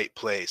the right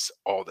place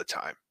all the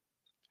time.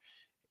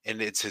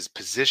 And it's his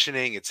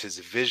positioning, it's his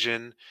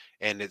vision,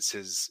 and it's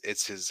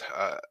his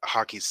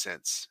hockey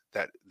sense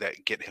that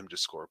get him to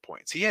score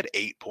points. He had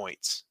 8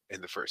 points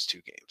in the first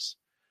two games,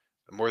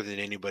 more than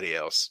anybody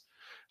else.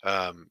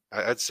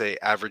 I'd say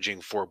averaging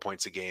 4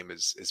 points a game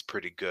is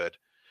pretty good.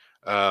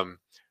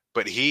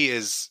 But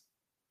he's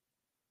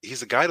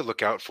a guy to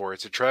look out for.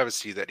 It's a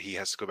travesty that he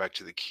has to go back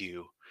to the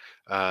queue.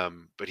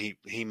 But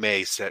he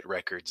may set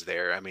records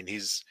there. I mean,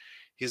 he's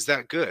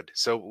that good.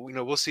 So,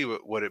 we'll see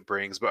what it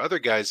brings. But other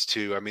guys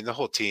too. I mean, the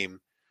whole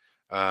team,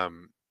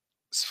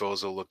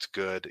 Sfozo looked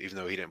good, even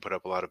though he didn't put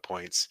up a lot of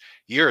points.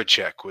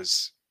 Juracek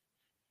was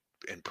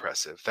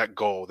impressive.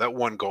 That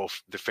one goal,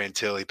 the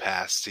Fantilli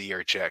pass to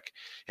Juracek,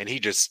 and he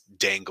just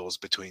dangles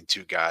between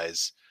two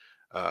guys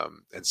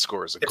and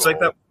scores a goal. It's like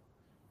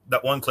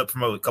that one clip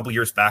from a couple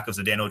years back of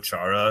Zdeno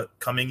Chara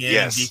coming in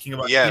and geeking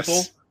about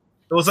people.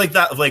 It was like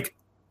that,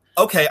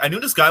 okay, I knew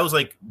this guy was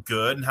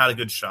good and had a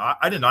good shot.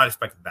 I did not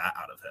expect that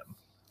out of him.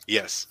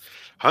 Yes.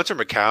 Hunter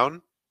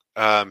McCown,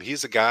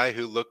 he's a guy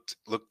who looked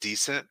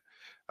decent.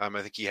 I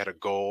think he had a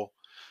goal.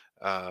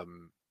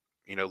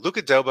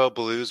 Luca Del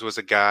Belluz was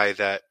a guy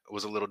that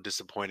was a little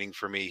disappointing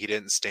for me. He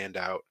didn't stand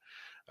out.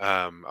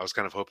 I was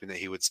kind of hoping that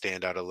he would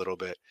stand out a little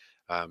bit.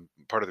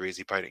 Part of the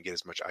reason he probably didn't get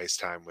as much ice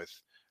time with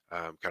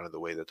kind of the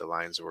way that the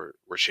lines were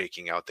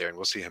shaking out there, and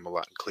we'll see him a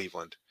lot in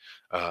Cleveland.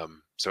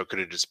 So it could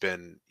have just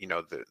been,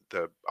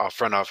 the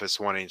front office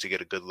wanting to get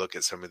a good look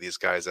at some of these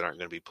guys that aren't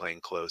going to be playing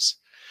close.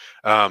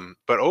 But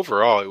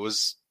overall, it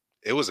was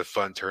a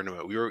fun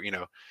tournament. We were,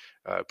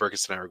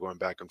 Burkus and I were going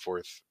back and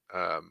forth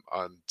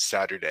on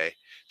Saturday.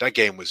 That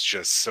game was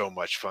just so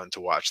much fun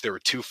to watch. There were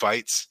 2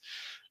 fights,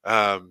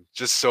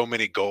 just so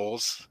many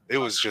goals. It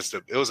was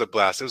a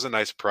blast. It was a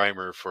nice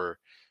primer for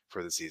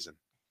the season.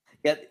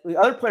 Yeah, the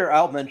other player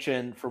I'll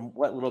mention from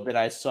what little bit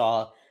I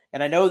saw,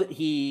 and I know that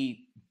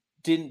he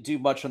didn't do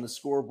much on the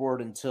scoreboard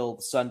until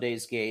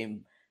Sunday's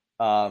game,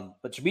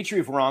 But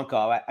Dmitry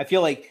Voronkov, I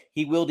feel like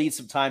he will need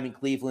some time in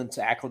Cleveland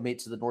to acclimate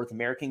to the North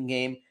American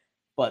game.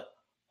 But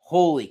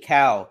holy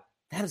cow,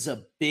 that is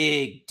a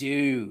big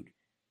dude.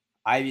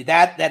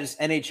 That is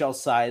NHL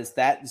size.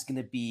 That is going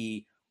to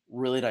be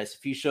really nice.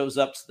 If he shows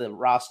up to the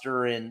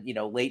roster in,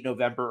 late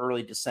November,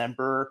 early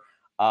December,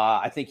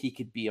 I think he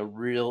could be a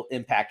real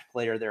impact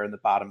player there in the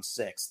bottom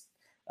six.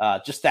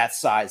 Just that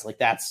size, like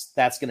that's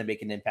going to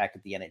make an impact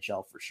at the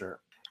NHL for sure.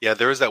 Yeah,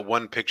 there was that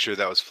one picture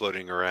that was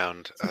floating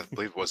around, I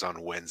believe it was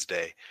on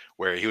Wednesday,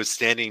 where he was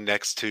standing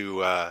next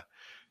to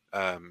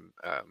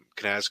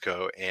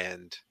Knazko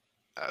and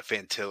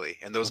Fantilli.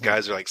 And those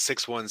guys are like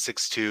 6'1",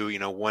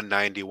 6'2",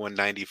 190,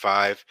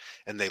 195,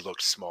 and they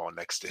looked small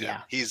next to him. Yeah.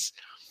 He's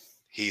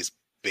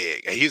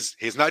big.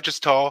 He's not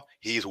just tall,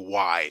 he's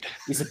wide.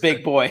 He's a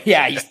big boy.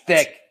 Yeah, he's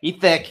thick. He's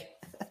thick.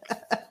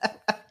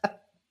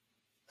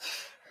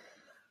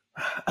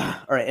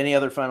 All right, any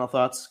other final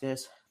thoughts,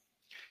 guys?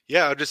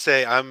 Yeah, I'll just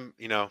say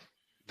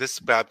this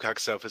Babcock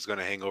stuff is going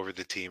to hang over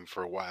the team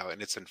for a while, and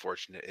it's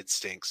unfortunate. It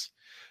stinks.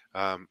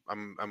 I'm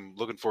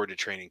looking forward to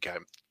training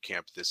camp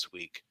this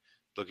week.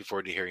 Looking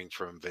forward to hearing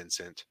from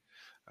Vincent.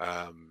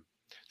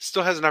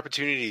 Still has an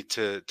opportunity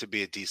to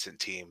be a decent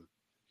team,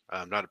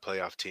 not a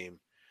playoff team,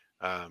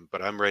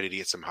 but I'm ready to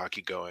get some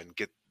hockey going,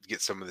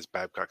 get some of this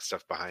Babcock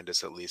stuff behind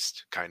us at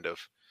least, kind of.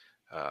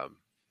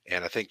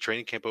 And I think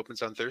training camp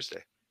opens on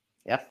Thursday.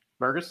 Yeah,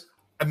 Burgers?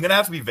 I'm going to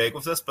have to be vague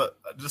with this, but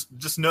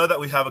just know that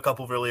we have a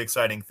couple of really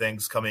exciting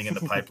things coming in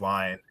the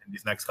pipeline in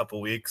these next couple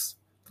of weeks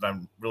that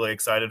I'm really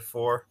excited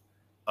for.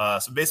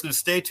 So basically, just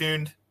stay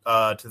tuned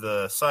to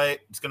the site.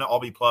 It's going to all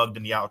be plugged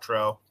in the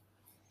outro.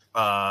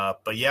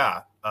 But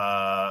yeah,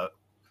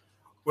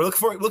 we're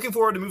looking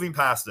forward to moving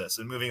past this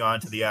and moving on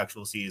to the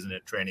actual season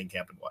at training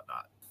camp and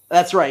whatnot.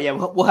 That's right. Yeah,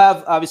 we'll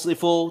have obviously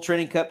full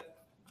training camp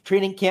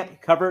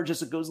coverage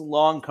as it goes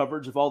along,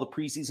 coverage of all the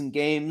preseason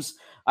games.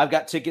 I've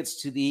got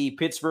tickets to the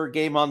Pittsburgh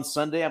game on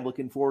Sunday. I'm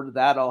looking forward to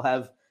that. I'll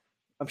have,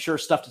 I'm sure,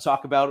 stuff to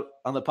talk about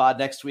on the pod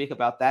next week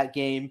about that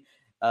game.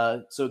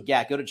 So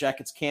yeah, go to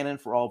Jackets Cannon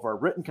for all of our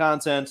written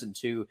content and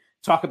to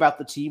talk about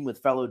the team with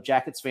fellow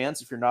Jackets fans.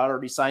 If you're not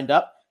already signed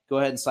up, go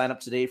ahead and sign up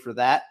today for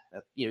that.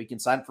 You can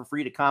sign up for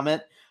free to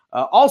comment.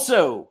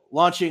 Also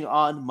launching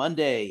on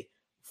Monday,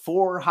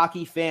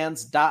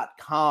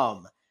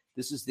 forhockeyfans.com.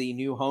 This is the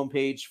new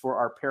homepage for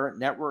our parent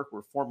network.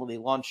 We're formally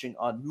launching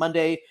on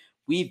Monday.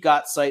 We've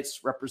got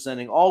sites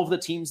representing all of the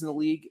teams in the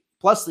league,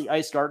 plus the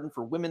Ice Garden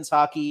for women's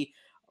hockey.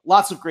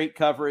 Lots of great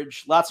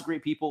coverage, lots of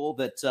great people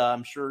that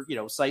I'm sure,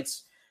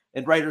 sites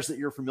and writers that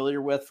you're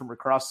familiar with from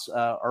across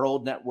our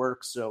old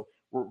network. So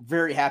we're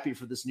very happy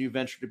for this new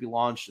venture to be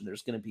launched, and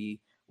there's going to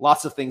be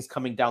lots of things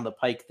coming down the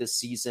pike this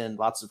season,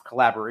 lots of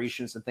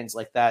collaborations and things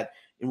like that.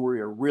 And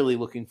we are really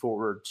looking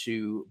forward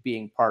to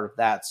being part of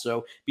that.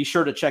 So be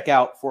sure to check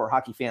out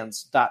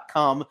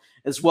forhockeyfans.com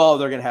as well.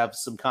 They're going to have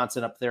some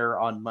content up there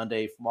on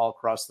Monday from all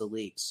across the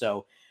league.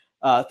 So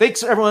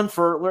thanks everyone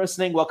for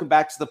listening. Welcome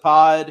back to the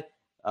pod.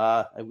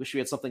 I wish we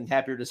had something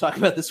happier to talk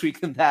about this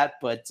week than that,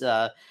 but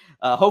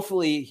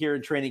hopefully here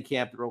in training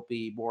camp, there will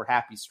be more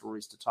happy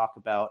stories to talk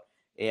about,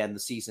 and the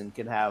season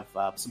can have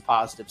some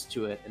positives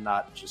to it and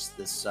not just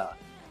this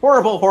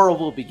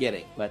horrible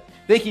beginning. But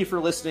thank you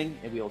for listening,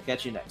 and we will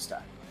catch you next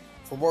time.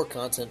 For more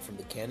content from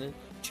the Cannon,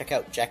 check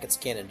out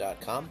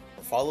jacketscannon.com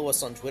or follow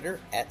us on Twitter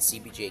at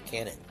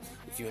CBJCannon.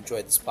 If you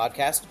enjoyed this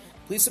podcast,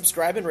 please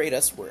subscribe and rate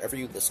us wherever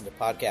you listen to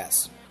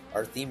podcasts.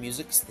 Our theme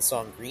music is the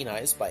song Green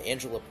Eyes by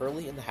Angela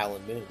Perley and the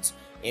Howlin' Moons.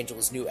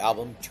 Angela's new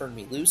album, Turn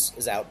Me Loose,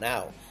 is out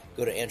now.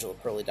 Go to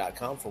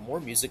AngelaPerley.com for more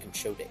music and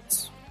show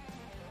dates.